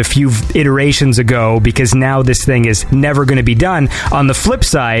released it a few iterations ago because now this thing is never going to be done. On the flip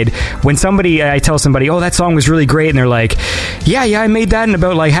side, when I tell somebody, oh, that song was really great, and they're like, yeah, I made that in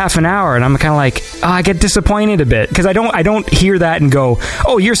about like half an hour, and I'm kind of like, oh, I get disappointed a bit because I don't hear that and go,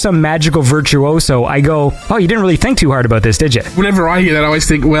 oh, you're some magical virtuoso. I go, oh, you didn't really think too hard about this, did you? Whenever I hear that, I always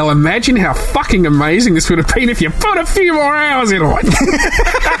think, well, imagine how fucking amazing this would have been if you put a few more hours into it.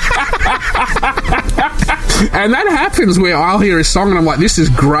 And that happens where I'll hear a song and I'm like, this is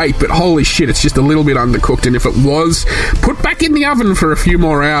great, but holy shit, it's just a little bit undercooked. And if it was put back in the oven for a few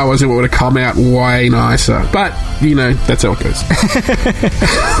more hours, it would have come out way nicer. But, you know, that's how it goes.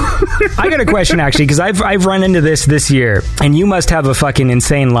 I got a question, actually, because I've run into this year, and you must have a fucking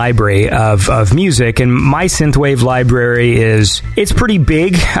insane library of music, and my synthwave library it's pretty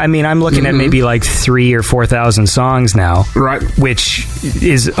big. I mean, I'm looking at maybe like 3,000 or 4,000 songs now. Right. Which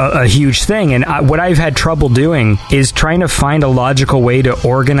is a huge thing. And what I've had trouble doing is trying to find a logical way to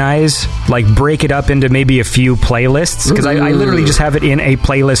organize, like break it up into maybe a few playlists, because I literally just have it in a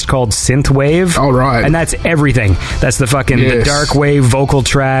playlist called Synthwave. Oh, right. And that's everything. That's the fucking the dark wave, vocal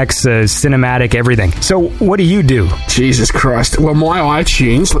tracks, cinematic, everything. So what do you do? Jesus Christ. Well, my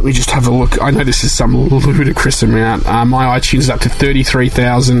iTunes, let me just have a look. I know this is some ludicrous amount. My iTunes is up to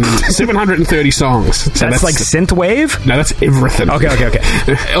 33,730 songs. So that's like synthwave? No, that's everything. Okay.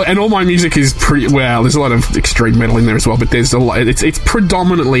 And all my music is there's a lot of extreme metal in there as well, but there's a lot, it's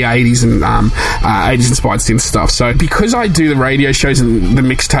predominantly 80s and 80s inspired synth stuff. So because I do the radio shows and the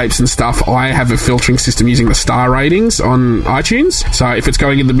mixtapes and stuff, I have a filtering system using the star ratings on iTunes. So if it's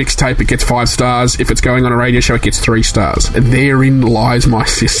going in the mixtape, it gets 5 stars. If it's going on a radio show, it gets 3 stars. Therein lies my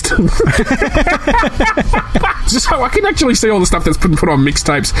system. So I can actually see all the stuff that's been put on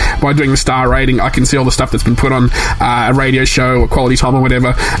mixtapes by doing the star rating. I can see all the stuff that's been put on a radio show or Quality Time or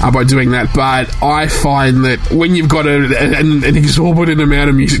whatever by doing that. But I find that when you've got an exorbitant amount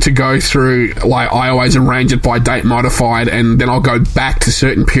of music to go through, like, I always arrange it by date modified, and then I'll go back to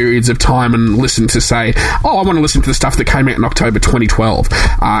certain periods of time and listen to, say, oh, I want to listen to the stuff that came out in October 2012,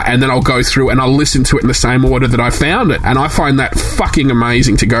 and then I'll go through and I'll listen to it in the same order that I found it, and I find that fucking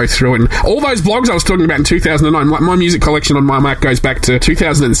amazing to go through. And all those blogs I was talking about in 2009, like my music collection on my Mac goes back to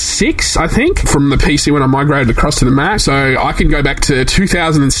 2006, I think, from the PC when I migrated across to the Mac, so I can go back to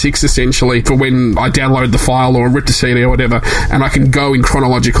 2006 essentially for when I downloaded the file or ripped the CD or whatever, and I can go in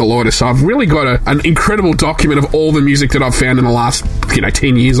chronological order. So I've really got an incredible document of all the music that I've found in the last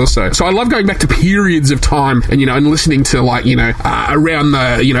 10 years or so. So I love going back to periods of time and and listening to, like, around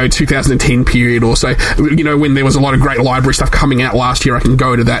the 2010 period or so, when there was a lot of great library stuff coming out last year. I can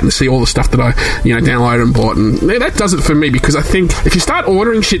go to that and see all the stuff that I downloaded and bought, and that does it for me, because I think if you start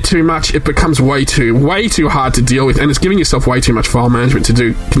ordering shit too much, it becomes way too hard to deal with, and it's giving yourself way too much file management to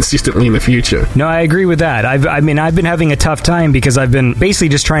do consistently in the future. No, I agree with that. I've been having a tough time because I've been basically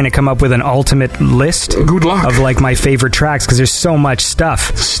just trying to come up with an ultimate list. Good luck. Of like my favorite tracks, because there's so much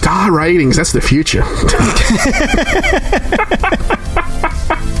stuff. Star ratings, that's the future.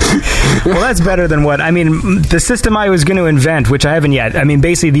 Well, that's better than the system I was going to invent, which I haven't yet.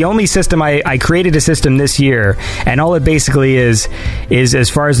 Basically, the only system I created a system this year, and all it basically is as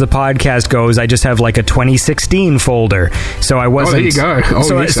far as the podcast goes, I just have like a 2016 folder. So I wasn't. Oh, there you go. Oh,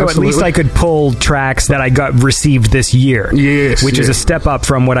 so at least I could pull tracks that I received this year. Yes, which is a step up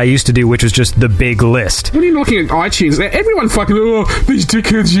from what I used to do, which was just the big list. When you're looking at iTunes, everyone fucking, these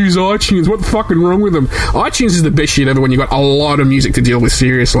dickheads use iTunes. What the fucking wrong with them? iTunes is the best shit ever when you've got a lot of music to deal with,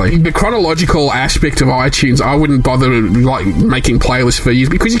 seriously. The chronological aspect of iTunes, I wouldn't bother making playlists for you,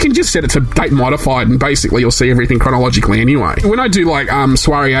 because you can just set it to date modified and basically you'll see everything chronologically anyway. When I do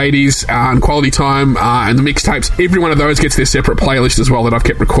Soiree 80s and Quality Time and the mixtapes, every one of those gets their separate playlist as well that I've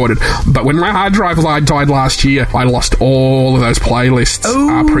kept recorded. But when my hard drive died last year, I lost all of those playlists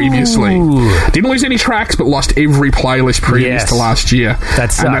previously. Didn't lose any tracks, but lost every playlist previous to last year.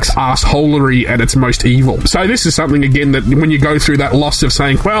 That sucks. And that's assholery at its most evil. So this is something, again, that when you go through that loss of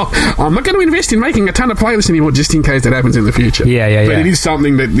saying, well, I'm not going to invest in making a ton of playlists anymore just in case that happens in the future. Yeah. But it is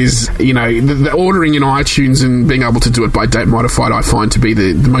something that is, the ordering in iTunes and being able to do it by date modified, I find to be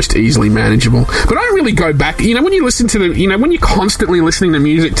the most easily manageable. But I don't really go back. When you listen to when you're constantly listening to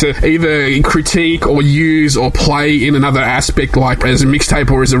music to either critique or use or play in another aspect, like as a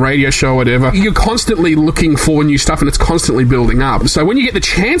mixtape or as a radio show or whatever, you're constantly looking for new stuff and it's constantly building up. So when you get the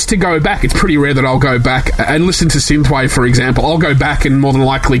chance to go back, it's pretty rare that I'll go back and listen to Synthwave, for example. I'll go back and more than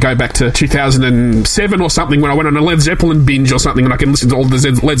likely go back to 2007 or something when I went on a Led Zeppelin binge or something and I can listen to all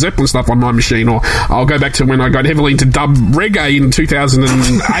the Led Zeppelin stuff on my machine, or I'll go back to when I got heavily into dub reggae in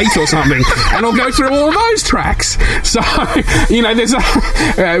 2008 or something and I'll go through all those tracks. So, there's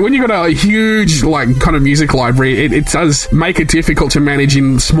when you've got a huge, kind of music library, it does make it difficult to manage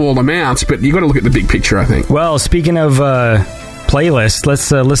in small amounts, but you've got to look at the big picture, I think. Well, speaking of playlist,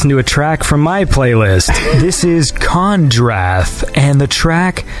 let's listen to a track from my playlist. This is Kondrath and the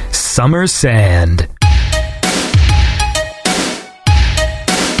track Summer Sand.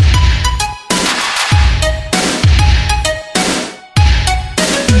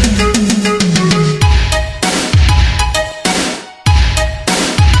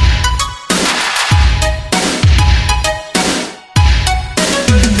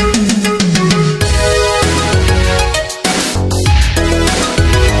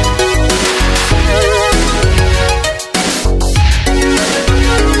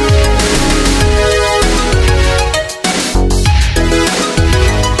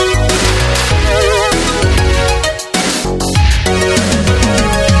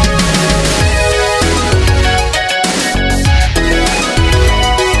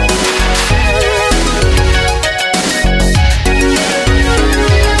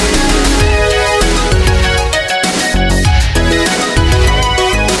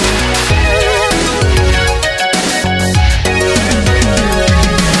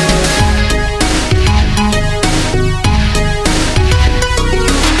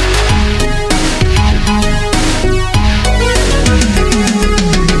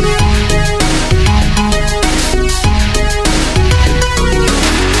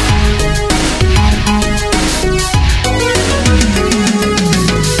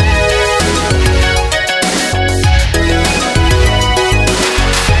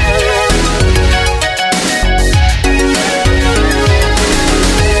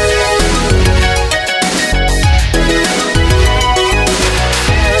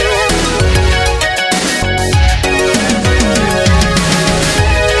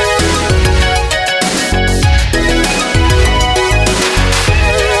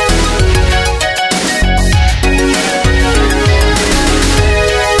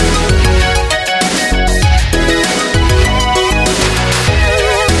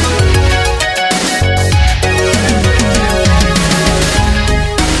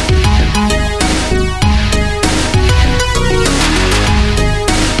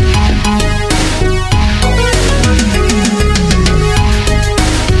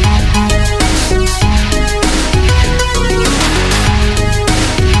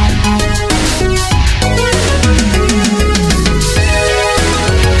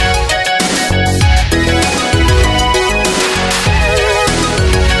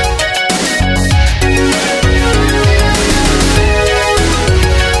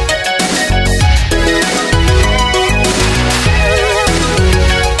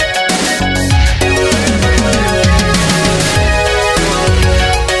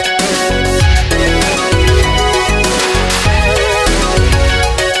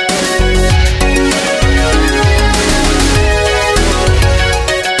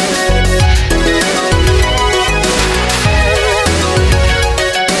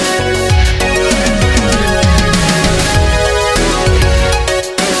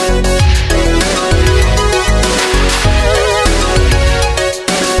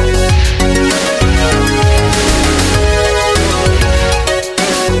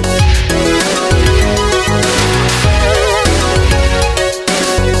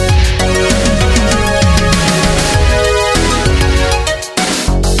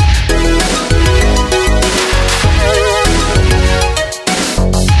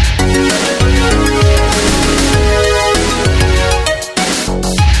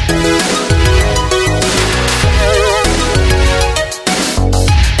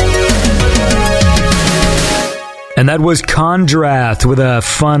 And that was Kondrath with a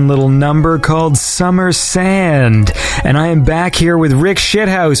fun little number called Summer Sand. And I am back here with Rick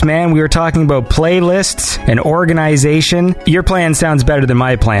Shithouse, man. We were talking about playlists and organization. Your plan sounds better than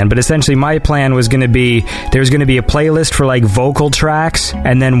my plan, but essentially my plan was going to be, there's going to be a playlist for like vocal tracks,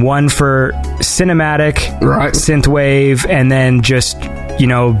 and then one for cinematic, right, synthwave, and then just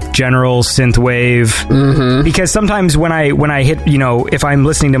general synthwave. Because sometimes when I hit, if I'm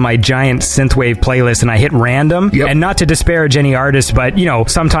listening to my giant synthwave playlist and I hit random, and not to disparage any artist, but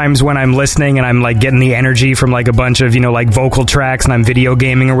sometimes when I'm listening and I'm like getting the energy from like a bunch of like vocal tracks and I'm video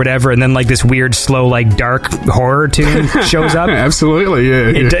gaming or whatever, and then like this weird slow like dark horror tune shows up. Absolutely,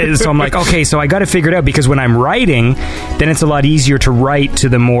 yeah. So I'm like, okay, so I got to figure it out, because when I'm writing, then it's a lot easier to write to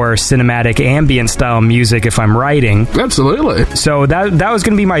the more cinematic ambient style music if I'm writing. Absolutely. So that was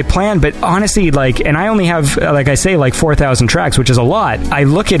going to be my plan, but honestly, and I only have, like I say, like 4,000 tracks, which is a lot. I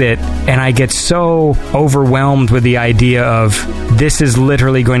look at it and I get so overwhelmed with the idea of this is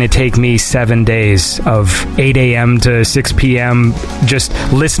literally going to take me 7 days of 8 a.m. to 6 p.m. just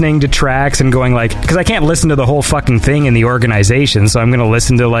listening to tracks and going because I can't listen to the whole fucking thing in the organization, so I'm going to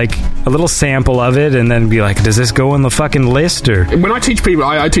listen to like a little sample of it and then be like, does this go on the fucking list? Or when I teach people,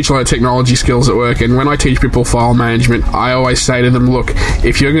 I teach a lot of technology skills at work, and when I teach people file management, I always say to them, look,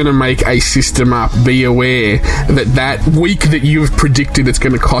 if you're going to make a system up, be aware that week that you've predicted it's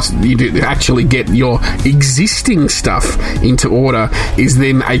going to cost you to actually get your existing stuff into order is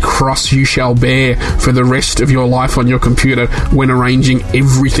then a cross you shall bear for the rest of your life on your computer when arranging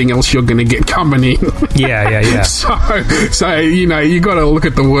everything else you're going to get coming in. Yeah. So you got to look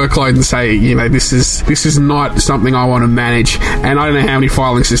at the workload and say, this is not something I want to manage. And I don't know how many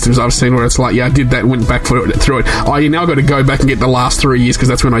filing systems I've seen where it's like, I did that, went back through it. Oh, you now got to go back and get the last 3 years because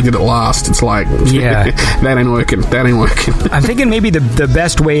that's when I did it last. It's like, that ain't working. I'm thinking maybe the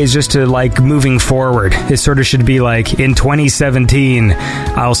best way is just to moving forward. It sort of should be like in 2017,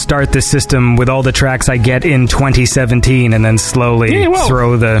 I'll start the system with all the tracks I get in 2017 and then slowly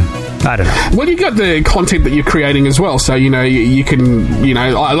throw I don't know. Well, you got the content that you're creating as well. So, you can,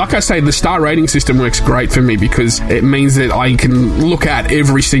 like I say, the star rating system works great for me because it means that I can look at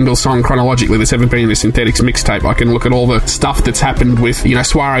every single song chronologically that's ever been in a Synthetics mixtape. I can look at all the stuff that's happened with,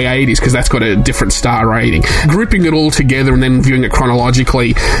 Soiree 80s because that's got a different star rating. Grouping it all together and then viewing it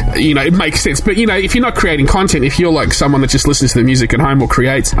chronologically, it makes sense. But, if you're not creating content, if you're like someone that just listens to the music at home or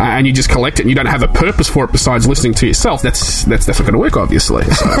creates and you just collect it and you don't have a purpose for it besides listening to yourself, that's not going to work, obviously.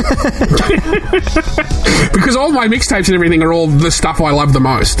 So. Because all my mixtapes and everything are all the stuff I love the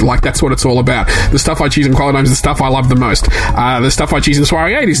most. Like, that's what it's all about. The stuff I choose in Qualityme is the stuff I love the most. The stuff I choose in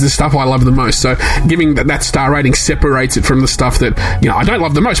Soiree 80s is the stuff I love the most. So giving that star rating separates it from the stuff that, I don't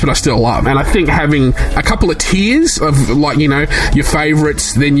love the most, but I still love. And I think having a couple of tiers of, your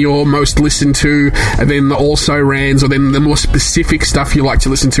favourites, then your most listened to, and then the also-rans, or then the more specific stuff you like to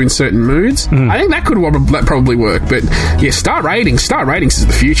listen to in certain moods, I think that could probably work. But, star ratings is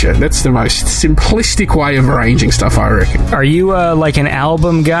the future. That's the most simplistic way of arranging stuff, I reckon. Are you like an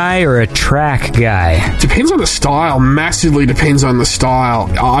album guy or a track guy? Depends on the style. Massively depends on the style.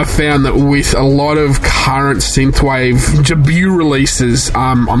 I've found that with a lot of current synthwave debut releases,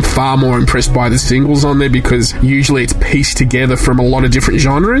 I'm far more impressed by the singles on there because usually it's pieced together from a lot of different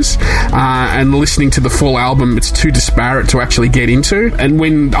genres, and listening to the full album, it's too disparate to actually get into. And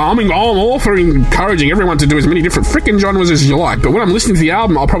when I'm all for encouraging everyone to do as many different freaking genres as you like, but when I'm listening to the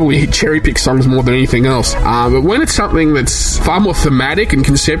album, I'll probably cherry pick songs more than anything else. But when it's something that's far more thematic and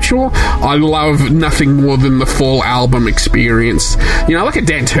conceptual, I love nothing more than the full album experience. Like a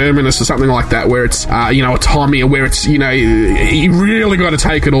Dan Terminus or something like that, where it's a Tommy, or where it's you really got to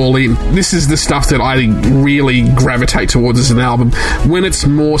take it all in. This is the stuff that I really gravitate towards as an album. When it's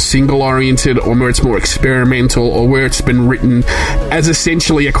more single oriented, or where it's more experimental, or where it's been written as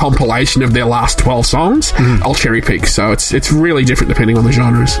essentially a compilation of their last 12 songs, I'll cherry pick. So it's really different depending on the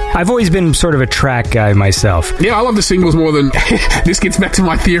genres. I've always been sort of a track guy myself. Yeah, I love the singles more than... This gets back to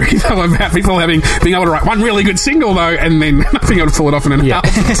my theory, though, about people being able to write one really good single, though, and then not being able to pull it off in an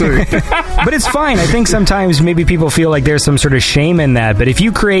album, too. But it's fine. I think sometimes maybe people feel like there's some sort of shame in that, but if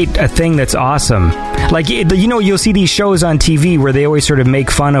you create a thing that's awesome, like, you'll see these shows on TV where they always sort of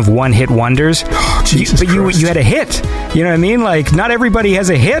make fun of one-hit wonders, but you had a hit. You know what I mean? Like, not everybody has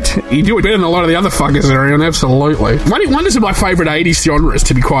a hit. You do it better than a lot of the other fuckers that are around, absolutely. One-hit wonders are my favourite 80s genres,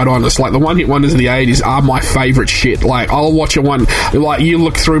 to be quite honest. Like, the one-hit wonders of the 80s are my favourite shit. Like, I'll watch you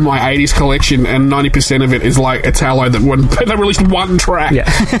look through my 80s collection and 90% of it is like Italo that released one track. Yeah.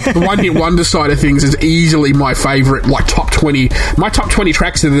 The one-hit wonder side of things is easily my favourite, like, top 20. My top 20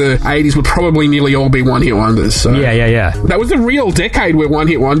 tracks of the 80s would probably nearly all be one-hit wonders. So Yeah. That was the real decade where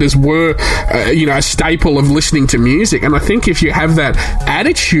one-hit wonders were, a staple of listening to music. And I think if you have that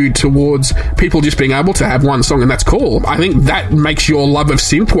attitude towards people just being able to have one song and that's cool, I think that makes your love of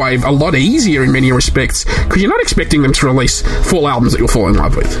synthwave a lot easier in many respects because you're not expecting them to release full albums that you'll fall in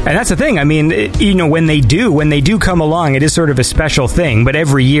love with. And that's the thing. I mean, when they do come along, it is sort of a special thing. But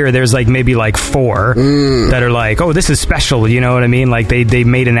every year there's maybe 4 that are like, oh, this is special special, you know what I mean? Like they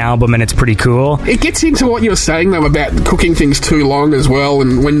made an album and it's pretty cool. It gets into what you were saying, though, about cooking things too long as well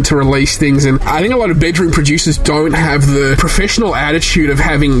and when to release things. And I think a lot of bedroom producers don't have the professional attitude of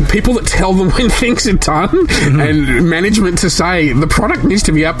having people that tell them when things are done and management to say the product needs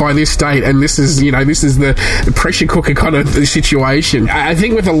to be out by this date and this is the pressure cooker kind of situation. I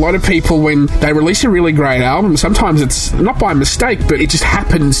think with a lot of people, when they release a really great album, sometimes it's not by mistake, but it just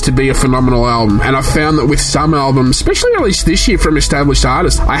happens to be a phenomenal album. And I've found that with some albums, especially released this year from established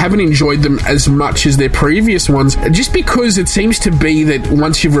artists, I haven't enjoyed them as much as their previous ones, just because it seems to be that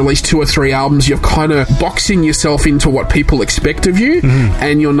once you've released 2 or 3 albums, you're kind of boxing yourself into what people expect of you,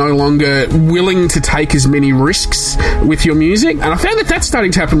 and you're no longer willing to take as many risks with your music. And I found that that's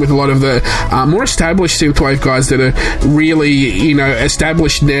starting to happen with a lot of the more established synthwave guys that are really,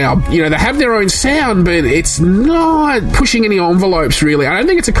 established now. They have their own sound, but it's not pushing any envelopes, really. I don't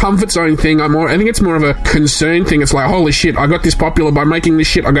think it's a comfort zone thing. I think it's more of a concern thing. It's like, holy shit, I got this popular by making this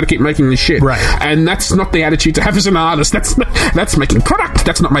shit. I got to keep making this shit. Right. And that's not the attitude to have as an artist. That's making product.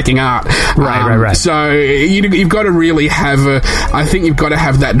 That's not making art. Right. So you've got to really have I think you've got to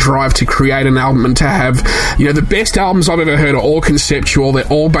have that drive to create an album and to have, the best albums I've ever heard are all conceptual. They're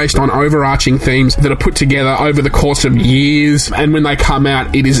all based on overarching themes that are put together over the course of years. And when they come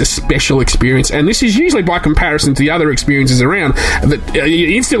out, it is a special experience. And this is usually by comparison to the other experiences around that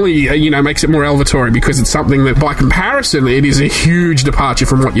instantly, makes it more elevatory, because it's something that by comparison, it is a huge departure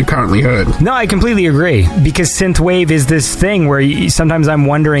from what you've currently heard. No, I completely agree, because synthwave is this thing where sometimes I'm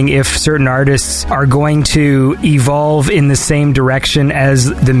wondering if certain artists are going to evolve in the same direction as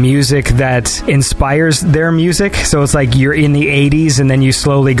the music that inspires their music. So it's like you're in the 80s and then you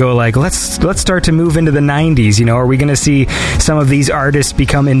slowly go like, let's start to move into the 90s. Are we going to see some of these artists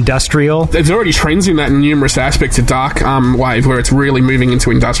become industrial? There's already trends in that in numerous aspects of dark wave, where it's really moving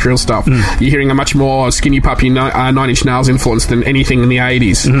into industrial stuff. You're hearing a much more Skinny Puppy, 9 Inch Nails influence than anything in the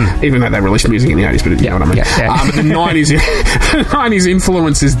 80s, even though they released music in the 80s, but you know what I mean. Yeah. But the 90s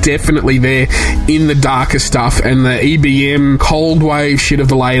influence is definitely there in the darker stuff, and the EBM cold wave shit of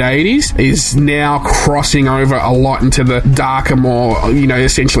the late 80s is now crossing over a lot into the darker, more,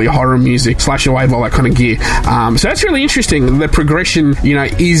 essentially horror music, slasher wave, all that kind of gear. So that's really interesting. The progression,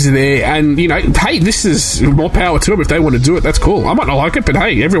 is there, and, hey, this is more power to them. If they want to do it, that's cool. I might not like it, but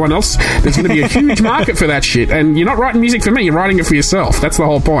hey, everyone else, there's going to be a huge market for that shit, and you're not writing music for me, you're writing it for yourself. That's the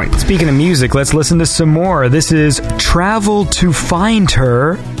whole point. Speaking of music, let's listen to some more. This is Travel to Find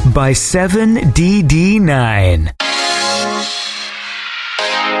Her by 7DD9.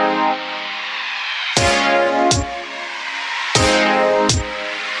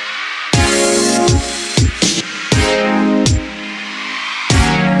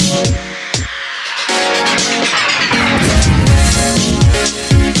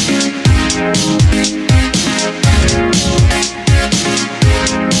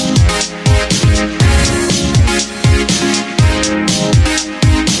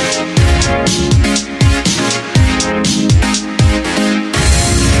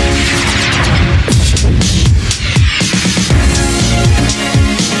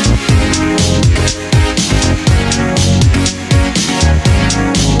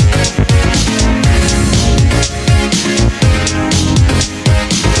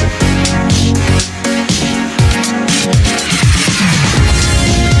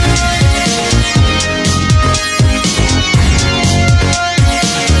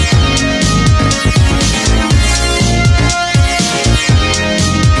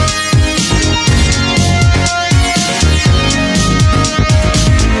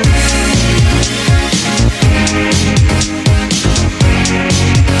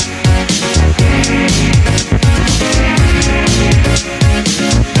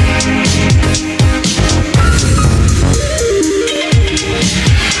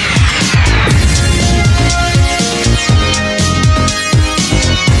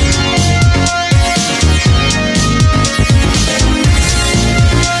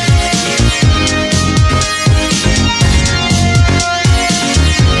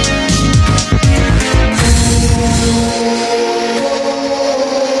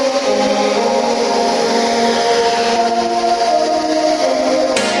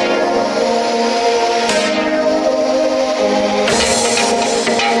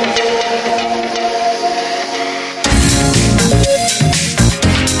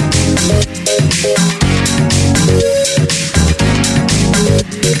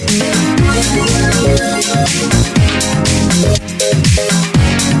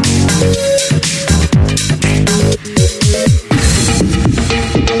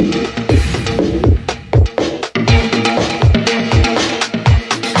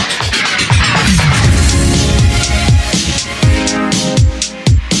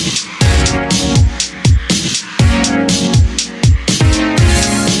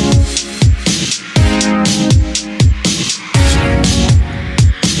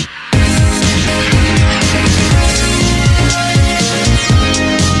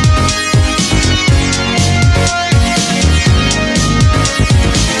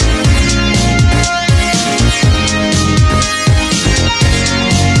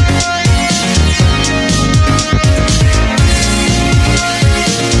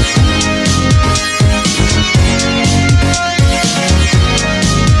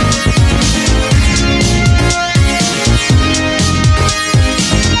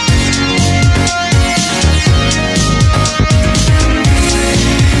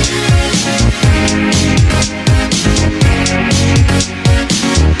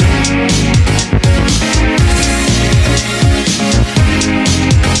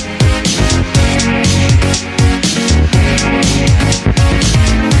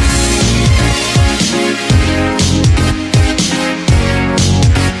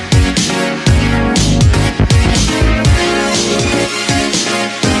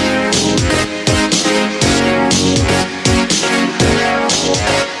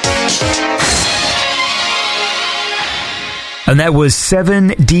 And that was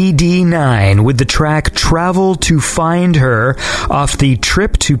 7DD9 with the track Travel to Find Her off the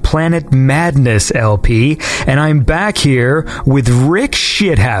Trip to Planet Madness LP. And I'm back here with Rick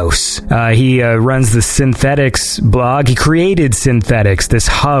Shithouse. He runs the Synthetics blog. He created Synthetics, this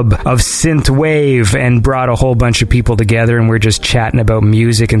hub of synthwave, and brought a whole bunch of people together, and we're just chatting about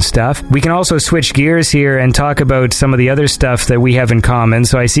music and stuff. We can also switch gears here and talk about some of the other stuff that we have in common.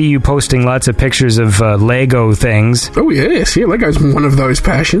 So I see you posting lots of pictures of Lego things. Oh, yes. Yeah, Lego's one of those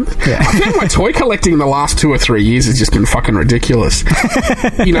passions. Yeah. I found my toy collecting the last 2 or 3 years has just been fucking ridiculous.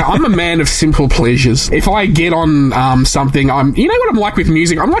 You know, I'm a man of simple pleasures. If I get on something, you know what I'm like with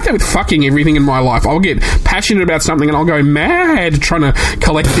music? I'm like that with fucking everything in my life. I'll get passionate about something and I'll go mad trying to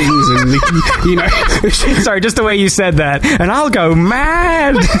collect things and, you know. Sorry, just the way you said that. And I'll go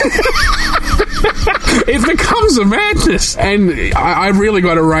mad. It becomes a madness, and I really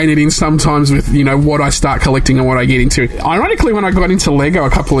got to rein it in sometimes with, you know, what I start collecting and what I get into. Ironically, when I got into Lego a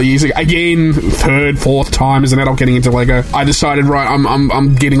couple of years ago, again, 3rd, 4th time as an adult getting into Lego, I decided, right,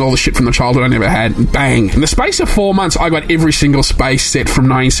 I'm getting all the shit from the childhood I never had. Bang. In the space of 4 months, I got every single space set from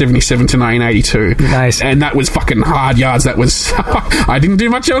 1977 to 1982. Nice. And that was fucking hard yards. That was... I didn't do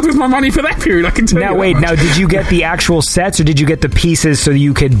much else with my money for that period, I can tell you. Now, wait, now, did you get the actual sets, or did you get the pieces so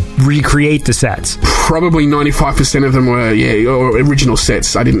you could recreate the sets? Probably 95% of them were, original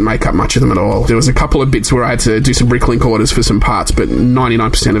sets. I didn't make up much of them at all. There was a couple of bits where I had to do some bricklink orders for some parts, but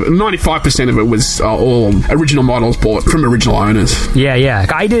 95% of it was all original models bought from original owners. Yeah.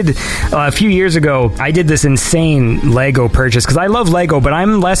 I did, a few years ago, I did this insane Lego purchase, because I love Lego, but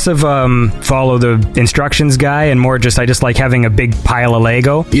I'm less of follow the instructions guy, and more just, I just like having a big pile of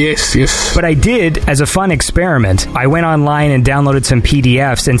Lego. Yes. But I did, as a fun experiment, I went online and downloaded some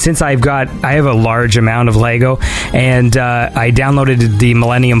PDFs, and since I have a large amount of Lego, and I downloaded the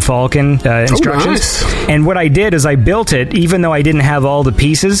Millennium Falcon instructions. Oh, nice. And what I did is I built it, even though I didn't have all the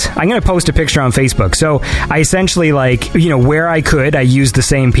pieces. I'm going to post a picture on Facebook. So I essentially, like, you know, where I could, I used the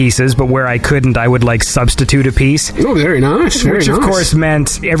same pieces, but where I couldn't, I would, like, substitute a piece. Oh, very nice. Which, of course,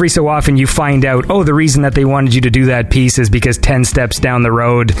 meant every so often you find out, the reason that they wanted you to do that piece is because 10 steps down the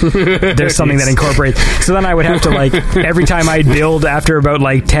road, there's something that incorporates. So then I would have to, like, every time I'd build, after about,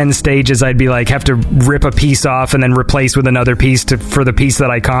 like, 10 stages, I'd be like, have to rip a piece off and then replace with another piece for the piece that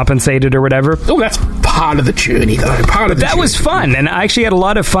I compensated or whatever. Oh, that's part of the journey, though. That was fun, and I actually had a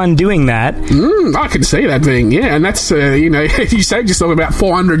lot of fun doing that. I can see that being, and that's, you saved yourself about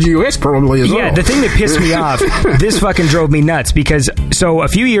 $400 US probably as well. Yeah, the thing that pissed me off, this fucking drove me nuts, because, so a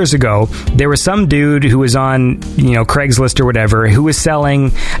few years ago, there was some dude who was on, Craigslist or whatever, who was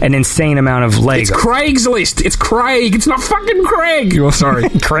selling an insane amount of Lego. It's Craigslist. It's Craig. It's not fucking Craig. Oh, sorry.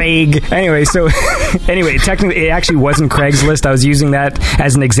 Craig. Anyway, technically, it actually wasn't Craigslist. I was using that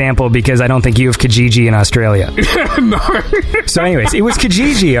as an example because I don't think you have Kijiji in Australia. No. So anyways, it was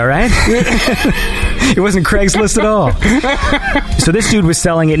Kijiji, all right? It wasn't Craigslist at all. So this dude was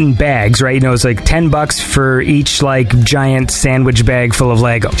selling it in bags, right? It was like $10 for each, like, giant sandwich bag full of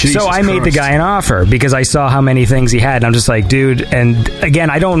Lego. Jesus so I made the Christ. guy an offer because I saw how many things he had, and I'm just like, dude, and again,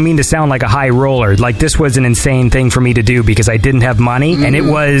 I don't mean to sound like a high roller. Like, this was an insane thing for me to do because I didn't have money, and it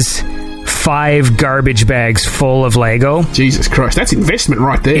was 5 garbage bags full of Lego. Jesus Christ, that's investment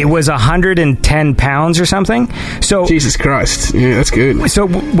right there. It was 110 pounds or something. So Jesus Christ, yeah, that's good. So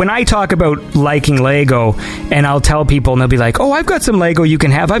when I talk about liking Lego, and I'll tell people, and they'll be like, "Oh, I've got some Lego you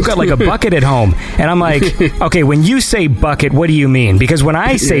can have. I've got like a bucket at home." And I'm like, "Okay, when you say bucket, what do you mean?" Because when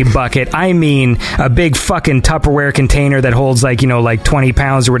I say bucket, I mean a big fucking Tupperware container that holds like 20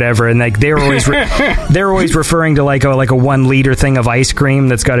 pounds or whatever. And like they're always referring to like a 1 liter thing of ice cream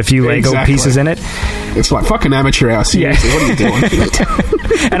that's got a few Lego pieces in it. It's like fucking amateur hour. Seriously, what are you doing?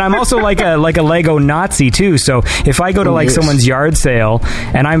 And I'm also like a Lego Nazi too. So if I go to someone's yard sale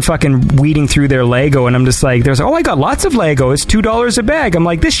and I'm fucking weeding through their Lego and I'm just like, I got lots of Lego. It's $2 a bag. I'm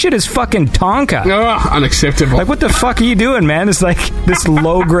like, this shit is fucking Tonka. Oh, unacceptable. Like, what the fuck are you doing, man? It's like this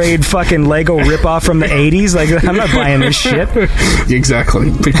low grade fucking Lego ripoff from the 80s. Like, I'm not buying this shit.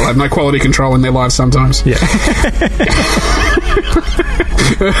 Exactly. People have no quality control in their lives sometimes. Yeah.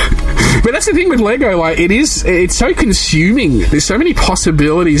 But that's the thing with Lego, like, it's so consuming. There's so many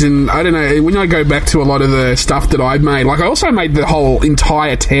possibilities, and I don't know, when I go back to a lot of the stuff that I've made, like, I also made the whole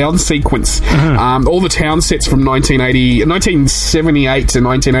entire town sequence, all the town sets from 1978 to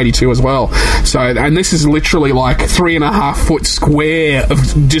 1982 as well. So, and this is literally like 3.5 foot square of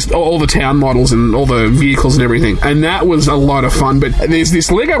just all the town models and all the vehicles and everything. And that was a lot of fun. But there's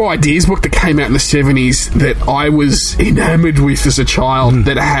this Lego Ideas book that came out in the 70s that I was enamored with as a child.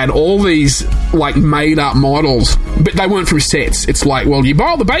 that had all these like made up models, but they weren't from sets. It's like, well, you buy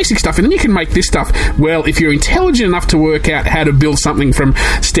all the basic stuff and then you can make this stuff. Well, if you're intelligent enough to work out how to build something from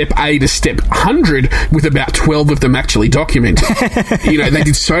step A to step 100 with about 12 of them actually documented. They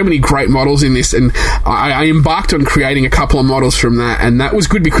did so many great models in this, and I embarked on creating a couple of models from that, and that was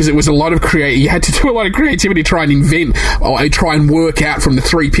good because it was a lot of you had to do a lot of creativity to try and invent or try and work out from the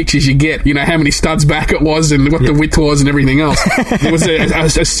 3 pictures you get, how many studs back it was and what the width was and everything else. There was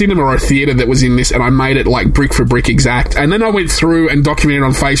a cinema or a theatre that was in this, and I made it like brick for brick exact. And then I went through and documented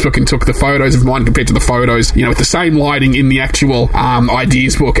on Facebook and took the photos of mine compared to the photos, with the same lighting in the actual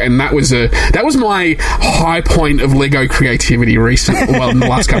ideas book. And that was my high point of Lego creativity in the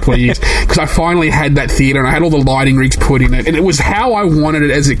last couple of years, because I finally had that theatre and I had all the lighting rigs put in it, and it was how I wanted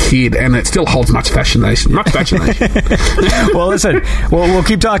it as a kid, and it still holds much fascination. Well, listen, we'll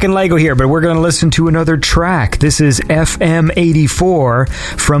keep talking Lego here, but we're going to listen to another track. This is FM 84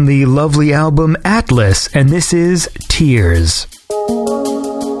 from the lovely album Atlas, and this is Tears. Tears.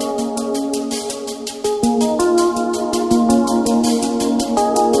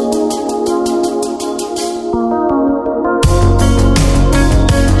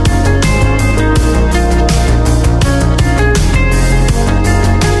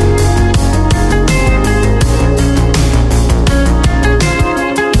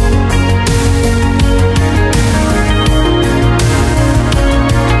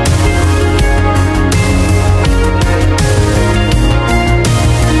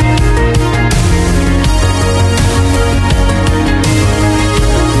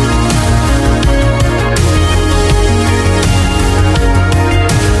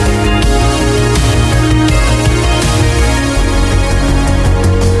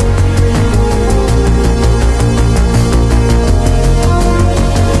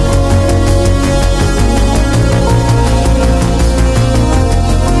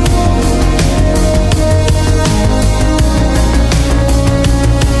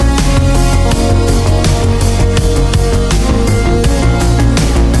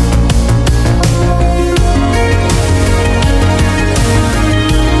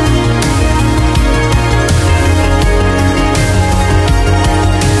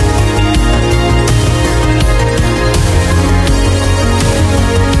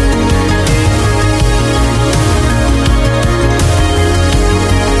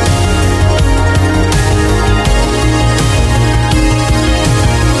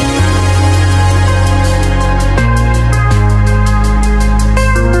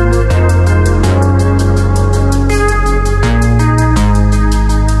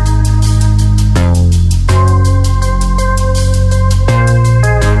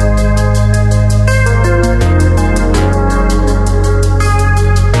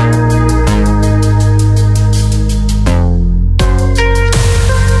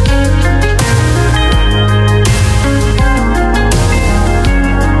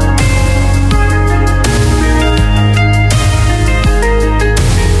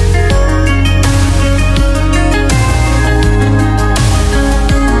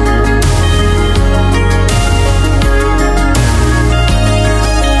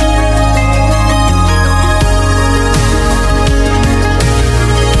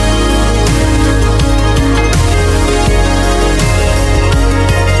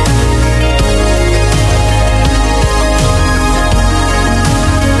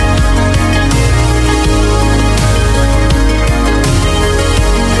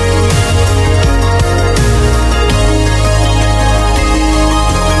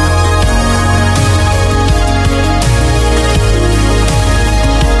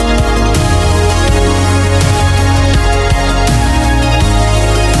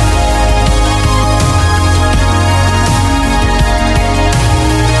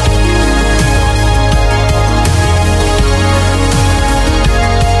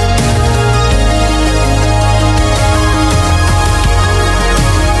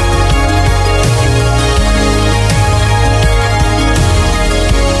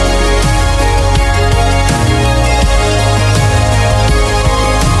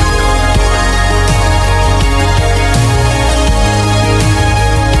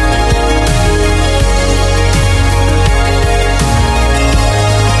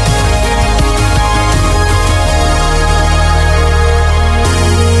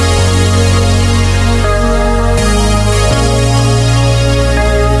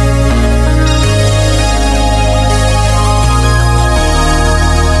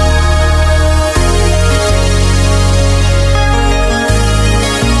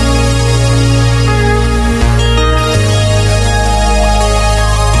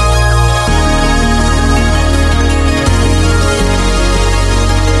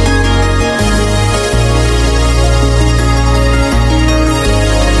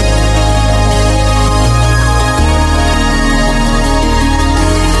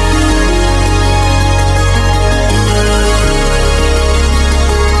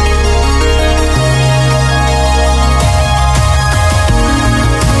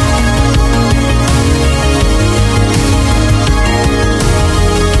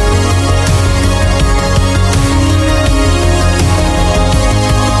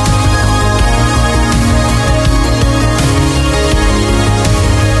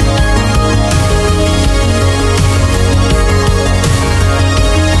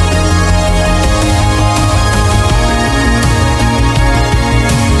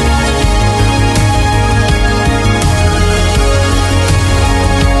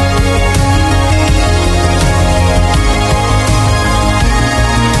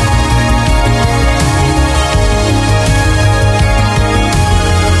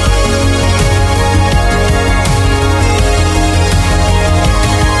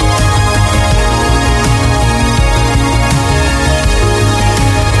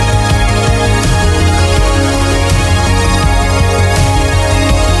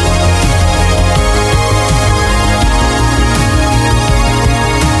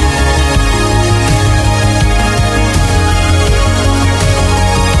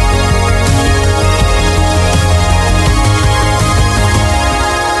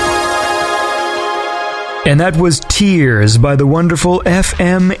 And that was Tears by the wonderful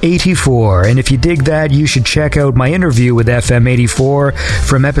FM84. And if you dig that, you should check out my interview with FM84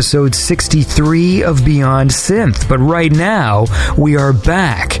 from episode 63 of Beyond Synth. But right now, we are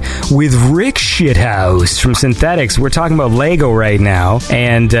back with Rick Shithouse from Synthetics. We're talking about Lego right now,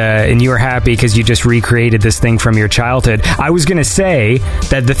 and you were happy because you just recreated this thing from your childhood. I was going to say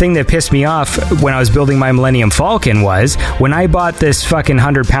that the thing that pissed me off when I was building my Millennium Falcon was when I bought this fucking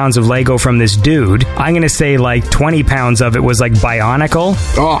 100 pounds of Lego from this dude, I'm going to say like 20 pounds of it was like Bionicle.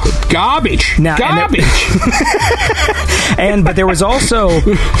 Oh, garbage. Garbage. But there was also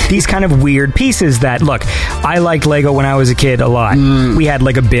these kind of weird pieces that, look, I liked Lego when I was a kid a lot. We had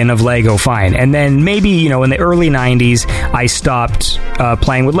like a bin of Lego, fine. And then maybe, in the early 90s, I stopped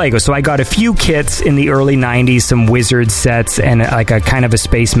playing with Lego. So I got a few kits in the early 90s, some Wizard sets and like a kind of a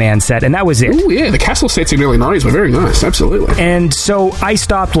Spaceman set, and that was it. Oh, yeah, the castle sets in the early 90s were very nice, absolutely. And so I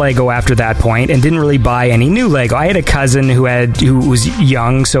stopped Lego after that point and didn't really buy any new Lego. I had a cousin who was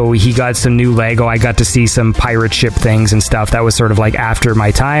young, so he got some new Lego. I got to see some pirate ship things and stuff. That was sort of like after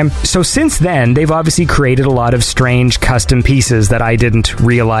my time. So since then, they've obviously created a lot of strange custom pieces that I didn't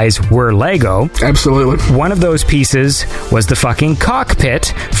realize were Lego. Absolutely. One of those pieces was the fucking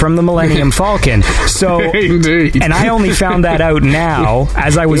cockpit from the Millennium Falcon. So, indeed. And I only found that out now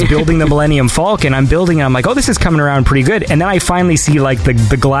as I was building the Millennium Falcon. I'm building it. I'm like, oh, this is coming around pretty good. And then I finally see like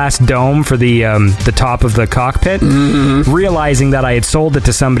the glass dome for the top of the cockpit, realizing that I had sold it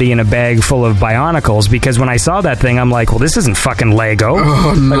to somebody in a bag full of Bionicles, because when I saw that thing, I'm like, well, this isn't fucking Lego.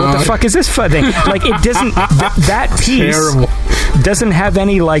 Oh, no. Like, what the fuck is this thing? Like, it doesn't... that piece Terrible. doesn't have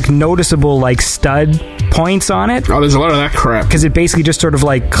any like noticeable like stud points on it. Oh, there's a lot of that crap. Because it basically just sort of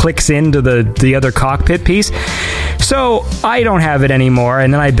like clicks into the other cockpit piece. So I don't have it anymore.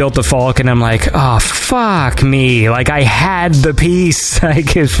 And then I built the Falcon. I'm like, oh, fuck me. Like, I had the piece.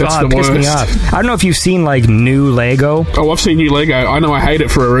 Like, it pissed me off. I don't know if you've seen like new Lego. Oh, I've seen new Lego. I know I hate it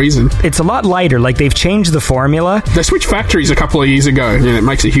for a reason. It's a lot lighter. Like, they've changed the formula. They switched factories a couple of years ago, and it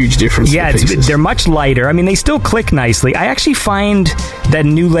makes a huge difference. Yeah, they're much lighter. I mean, they still click nicely. I actually find that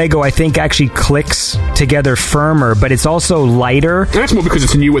new Lego, I think, actually clicks together firmer, but it's also lighter. And that's more because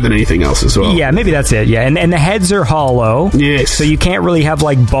it's newer than anything else as well. Yeah, maybe that's it. Yeah, and the heads are hollow. Yes. So you can't really have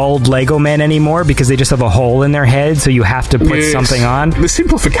like bald Lego men anymore because they just have a hole in their head, so you have to put something on. The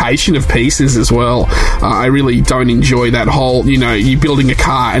simplification of pieces as well. I really don't enjoy that whole, you're building a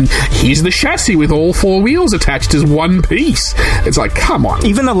car and here's the chassis with all four wheels attached as one piece. It's like, come on.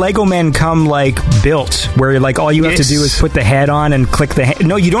 Even the Lego men come like built, where like all you have to do is put the head on and click the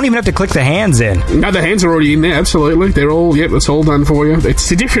No, you don't even have to click the hands in. No, the hands are already in there, absolutely. They're all, it's all done for you.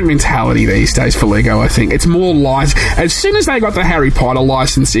 It's a different mentality these days for Lego, I think. It's more light. As soon as they got the Harry Potter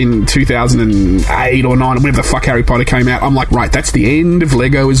license in 2008 or 9, whenever the fuck Harry Potter came out, I'm like, right, that's the end of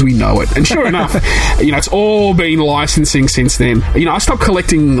Lego as we know it. And sure enough, it's all been licensing since then. I stopped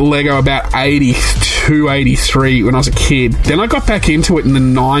collecting Lego about 82, 83 when I was a kid. Then I got back into it in the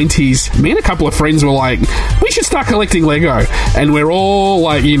 90s. Me and a couple of friends were like, we should start collecting Lego. And we're all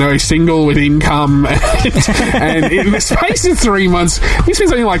like, single with income. And in the space of 3 months, we spent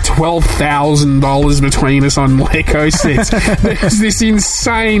something like $12,000 between us on Lego sets. There's this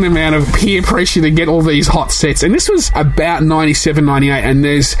insane amount of peer pressure to get all these hot sets. And this was about 97, 98. And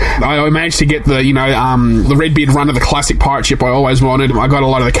I managed to get the Redbeard run of the classic pirate ship I always wanted. I got a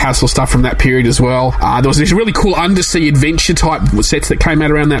lot of the castle stuff from that period as well. There was this really cool undersea adventure type sets that came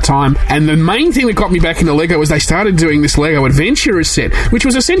out around that time. And the main thing that got me back into Lego was they started doing this Lego Adventurers set, which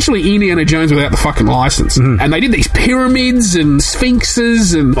was essentially Indiana Jones without the fucking license. And they did these pyramids and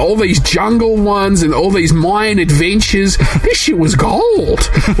sphinxes and all these jungle ones and all these Mayan adventures. This shit was gold.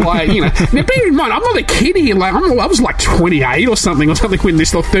 Like, now bear in mind, I'm not a kid here. Like, I was like 28 or something or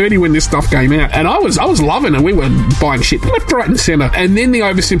 30 when this stuff came out. And I was loving it. We were buying shit left, right and centre. And then the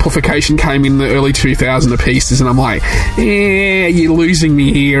oversimplification came in the early 2000 of pieces, and I'm like, yeah, you're losing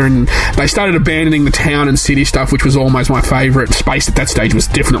me here. And they started abandoning the town and city stuff, which was almost my favourite. Space at that stage was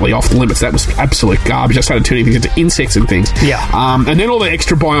definitely off the limits. That was absolute garbage. I started turning things into insects and things. Yeah. And then all the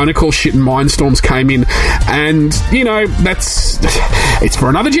extra Bionicle shit and Mindstorms came in. And, it's for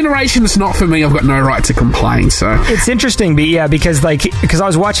another generation. It's not for me. I've got no right to complain. So it's interesting, because I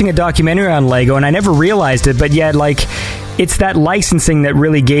was watching a documentary on Lego and I never realized it, but yet, like, it's that licensing that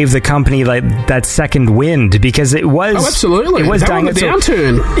really gave the company like that second wind, because it was absolutely. it was They were dying. on the So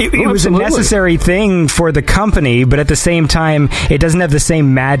downturn. It was a Absolutely. necessary thing for the company, but at the same time, it doesn't have the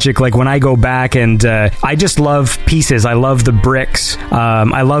same magic. Like when I go back and I just love pieces. I love the bricks.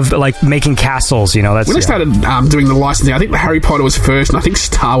 I love like making castles. You know, that's When I started doing the licensing, I think Harry Potter was first, and I think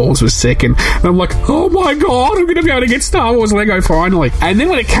Star Wars was second. And I'm like, oh my god, I'm going to be able to get Star Wars Lego finally. And then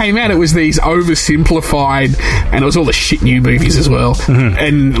when it came out, it was these oversimplified, and it was all the shit new movies as well.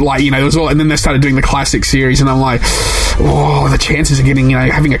 And like, you know, it was all. And then they started doing the classic series, and I'm like, oh, the chances of getting, you know,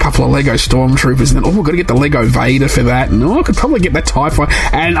 having a couple of Lego Stormtroopers, and then we've got to get the Lego Vader for that, and I could probably get that TIE Fighter.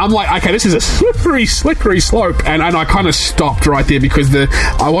 And I'm like, okay, this is a slippery slope. And I kind of stopped right there because it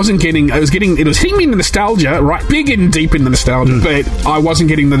was hitting me in the nostalgia, right, big and deep in the nostalgia, but I wasn't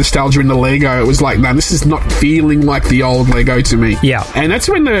getting the nostalgia in the Lego. It was like, no, this is not feeling like the old Lego to me. Yeah. And that's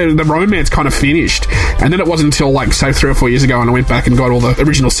when the romance kind of finished. And then it wasn't until, like, say, 3 or 4 years ago, and I went back and got all the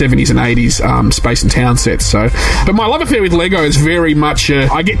original 70s and 80s Space and Town sets. So, but my love affair with Lego is very much,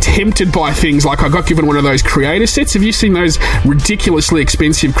 I get tempted by things. Like, I got given one of those creator sets. Have you seen those ridiculously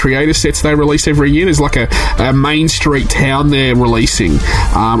expensive creator sets they release every year? There's like a Main Street town they're releasing.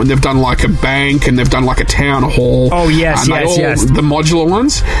 And they've done like a bank, and they've done like a town hall. Oh, yes, and yes. The modular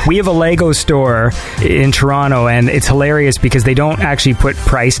ones. We have a Lego store in Toronto, and it's hilarious because they don't actually put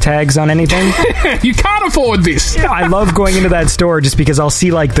price tags on anything. You can't afford this. I love going into that store just because I'll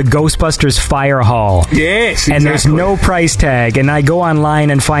see like the Ghostbusters Fire Hall. Yes, And there's exactly. no price tag, and I go online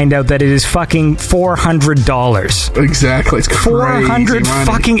and find out that it is fucking $400. Exactly. It's crazy 400 money.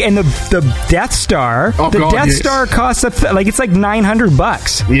 fucking, and the Death Star. Oh, the God, Death yes. Star costs it's like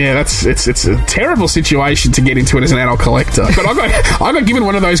 $900. Yeah, it's a terrible situation to get into it as an adult collector. But I got given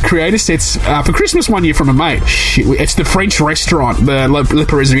one of those creator sets for Christmas one year from a mate. Shit, it's the French restaurant, the Le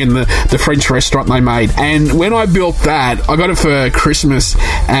Parisien, the French restaurant they made. And when I built that, I got it for Christmas.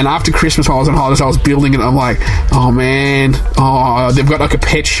 And after Christmas, while I was on holidays, I was building it. And I'm like, oh man, they've got like a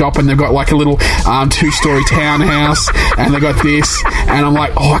pet shop, and they've got like a little 2-story townhouse, and they got this. And I'm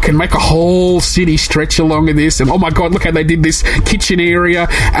like, I can make a whole city stretch along of this. And oh my god, look how they did this kitchen area.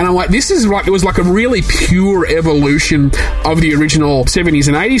 And I'm like, this is like, it was like a really pure evolution of the original 70s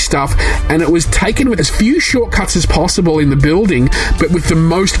and 80s stuff, and it was taken with as few shortcuts as possible in the building, but with the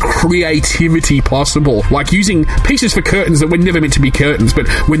most creativity possible, like using pieces for curtains that were never meant to be curtains, but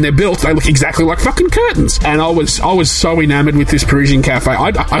when they're built, they look exactly like fucking curtains. And I was so enamored with this Parisian cafe.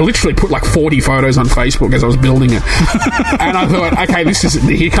 I literally put like 40 photos on Facebook as I was building it. And I thought, okay,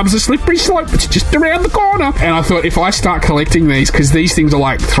 here comes the slippery slope. It's just around the corner. And I thought, if I start collecting these, because these things are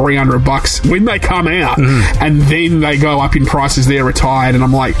like $300 when they come out, and then they go up in prices, they're retired, and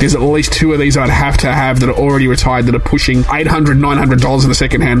I'm like, there's at least 2 of these I'd have to have that are already retired that are pushing $800, $900 in the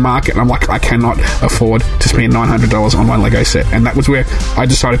second-hand market, and I'm like, I cannot afford to spend $900 on my Lego set. And that was where I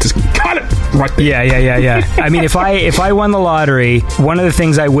decided to cut it right there. Yeah. I mean, if I won the lottery, one of the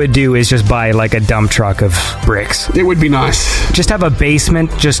things I would do is just buy like a dump truck of bricks. It would be nice. Just have a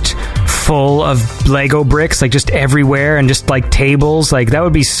basement just full of Lego bricks, like just everywhere, and just like tables. Like that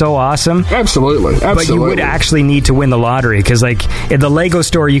would be so awesome. Absolutely. But you would actually need to win the lottery, because like at the Lego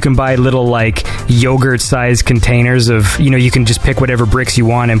store you can buy little like yogurt sized containers of, you can just pick whatever bricks you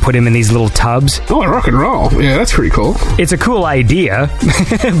want and put them in these little tubs. Oh, rock and roll. Yeah, that's pretty cool. It's a cool idea,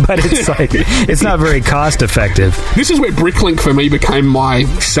 but it's like it's not very cost effective. This is where Bricklink for me became my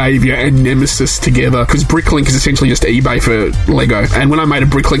savior and nemesis together, because Bricklink is essentially just eBay for Lego. And when I made a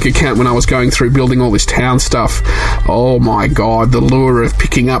Bricklink account when I was going through building all this town stuff, oh my god, the lure of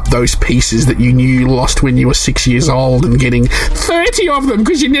picking up those pieces that you knew you lost when you were 6 years old and getting 30 of them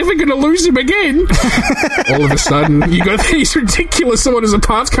because you're never going to lose them again. All of a sudden, you got these ridiculous orders of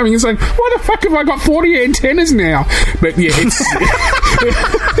parts coming and saying, why the fuck have I got 40 antennas now? But yeah, it's...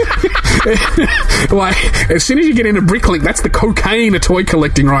 like, as soon as you get into Bricklink, that's the cocaine of toy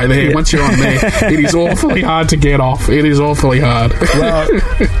collecting right there. Yeah. Once you're on there, it is awfully hard to get off. It is awfully hard. Well,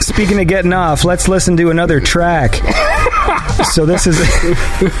 speaking of getting off, let's listen to another track. So this is...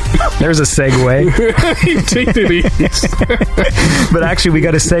 There's a segue. Indeed it is. But actually, we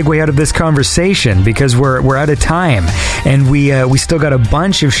got to segue out of this conversation because we're out of time, and we still got a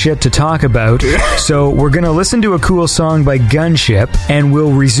bunch of shit to talk about. So we're gonna listen to a cool song by Gunship, and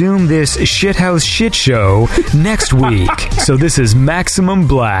we'll resume this shithouse shit show next week. So this is Maximum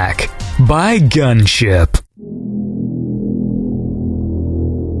Black by Gunship.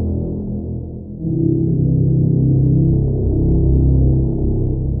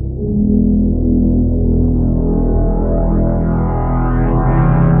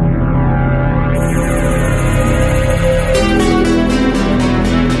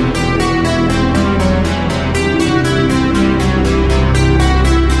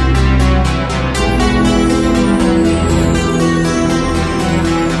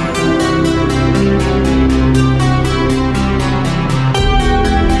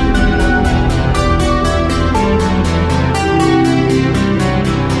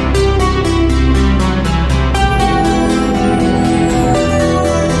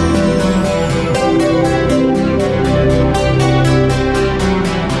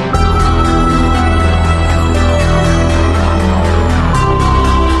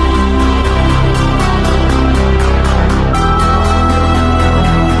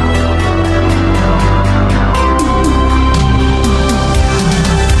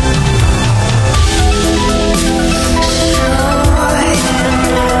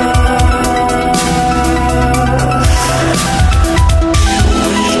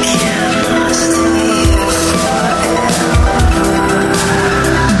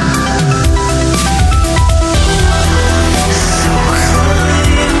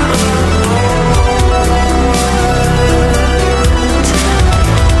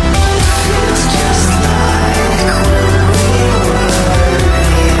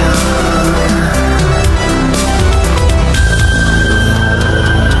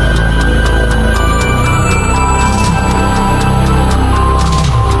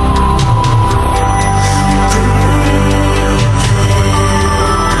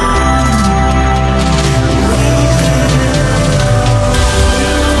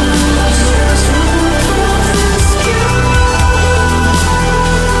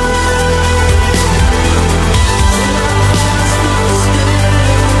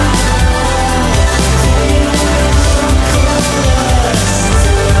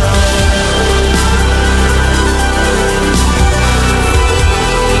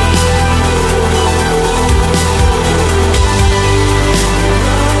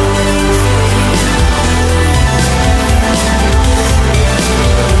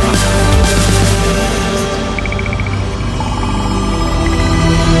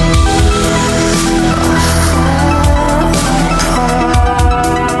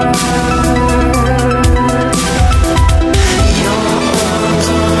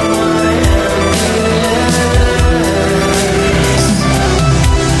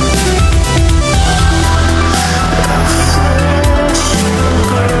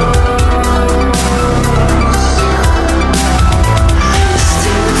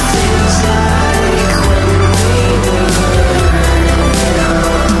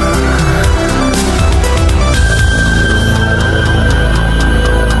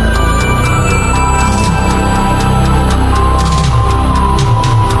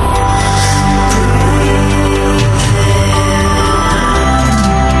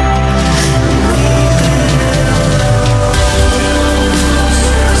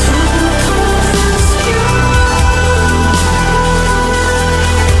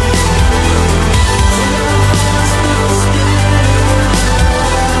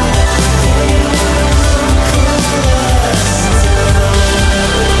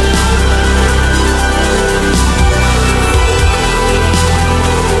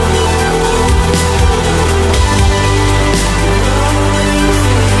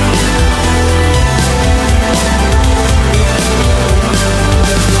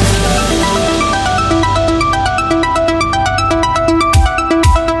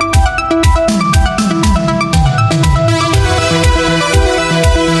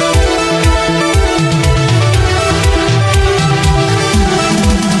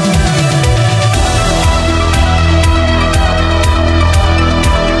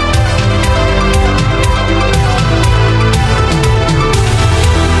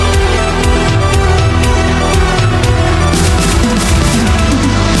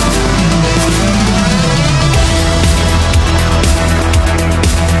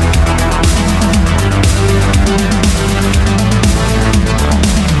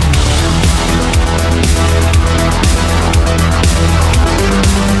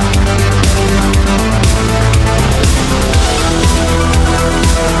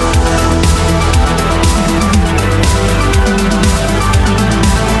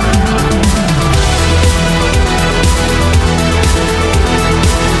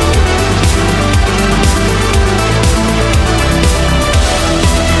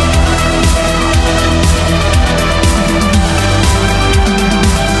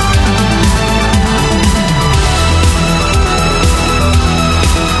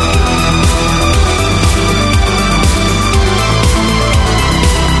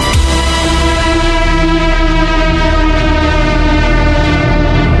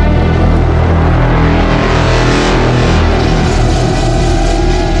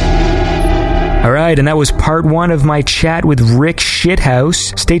 All right, and that was part 1 of my chat with Rick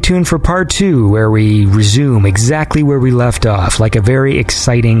Shithouse. Stay tuned for part 2, where we resume exactly where we left off, like a very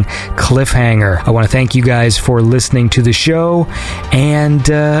exciting cliffhanger. I want to thank you guys for listening to the show, and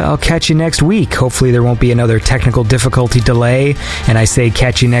I'll catch you next week. Hopefully there won't be another technical difficulty delay, and I say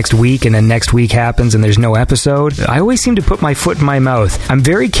catch you next week, and then next week happens and there's no episode. I always seem to put my foot in my mouth. I'm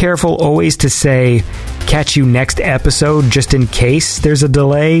very careful always to say catch you next episode, just in case there's a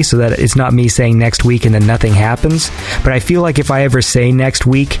delay, so that it's not me saying next week and then nothing happens. But I feel like if I ever say next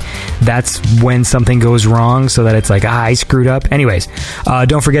week, that's when something goes wrong, so that it's like, I screwed up. Anyways,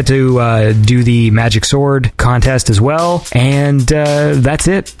 don't forget to do the Magic Sword contest as well. And that's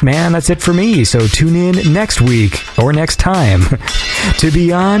it, man. That's it for me. So tune in next week, or next time, to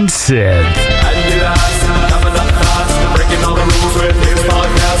Beyond Synth.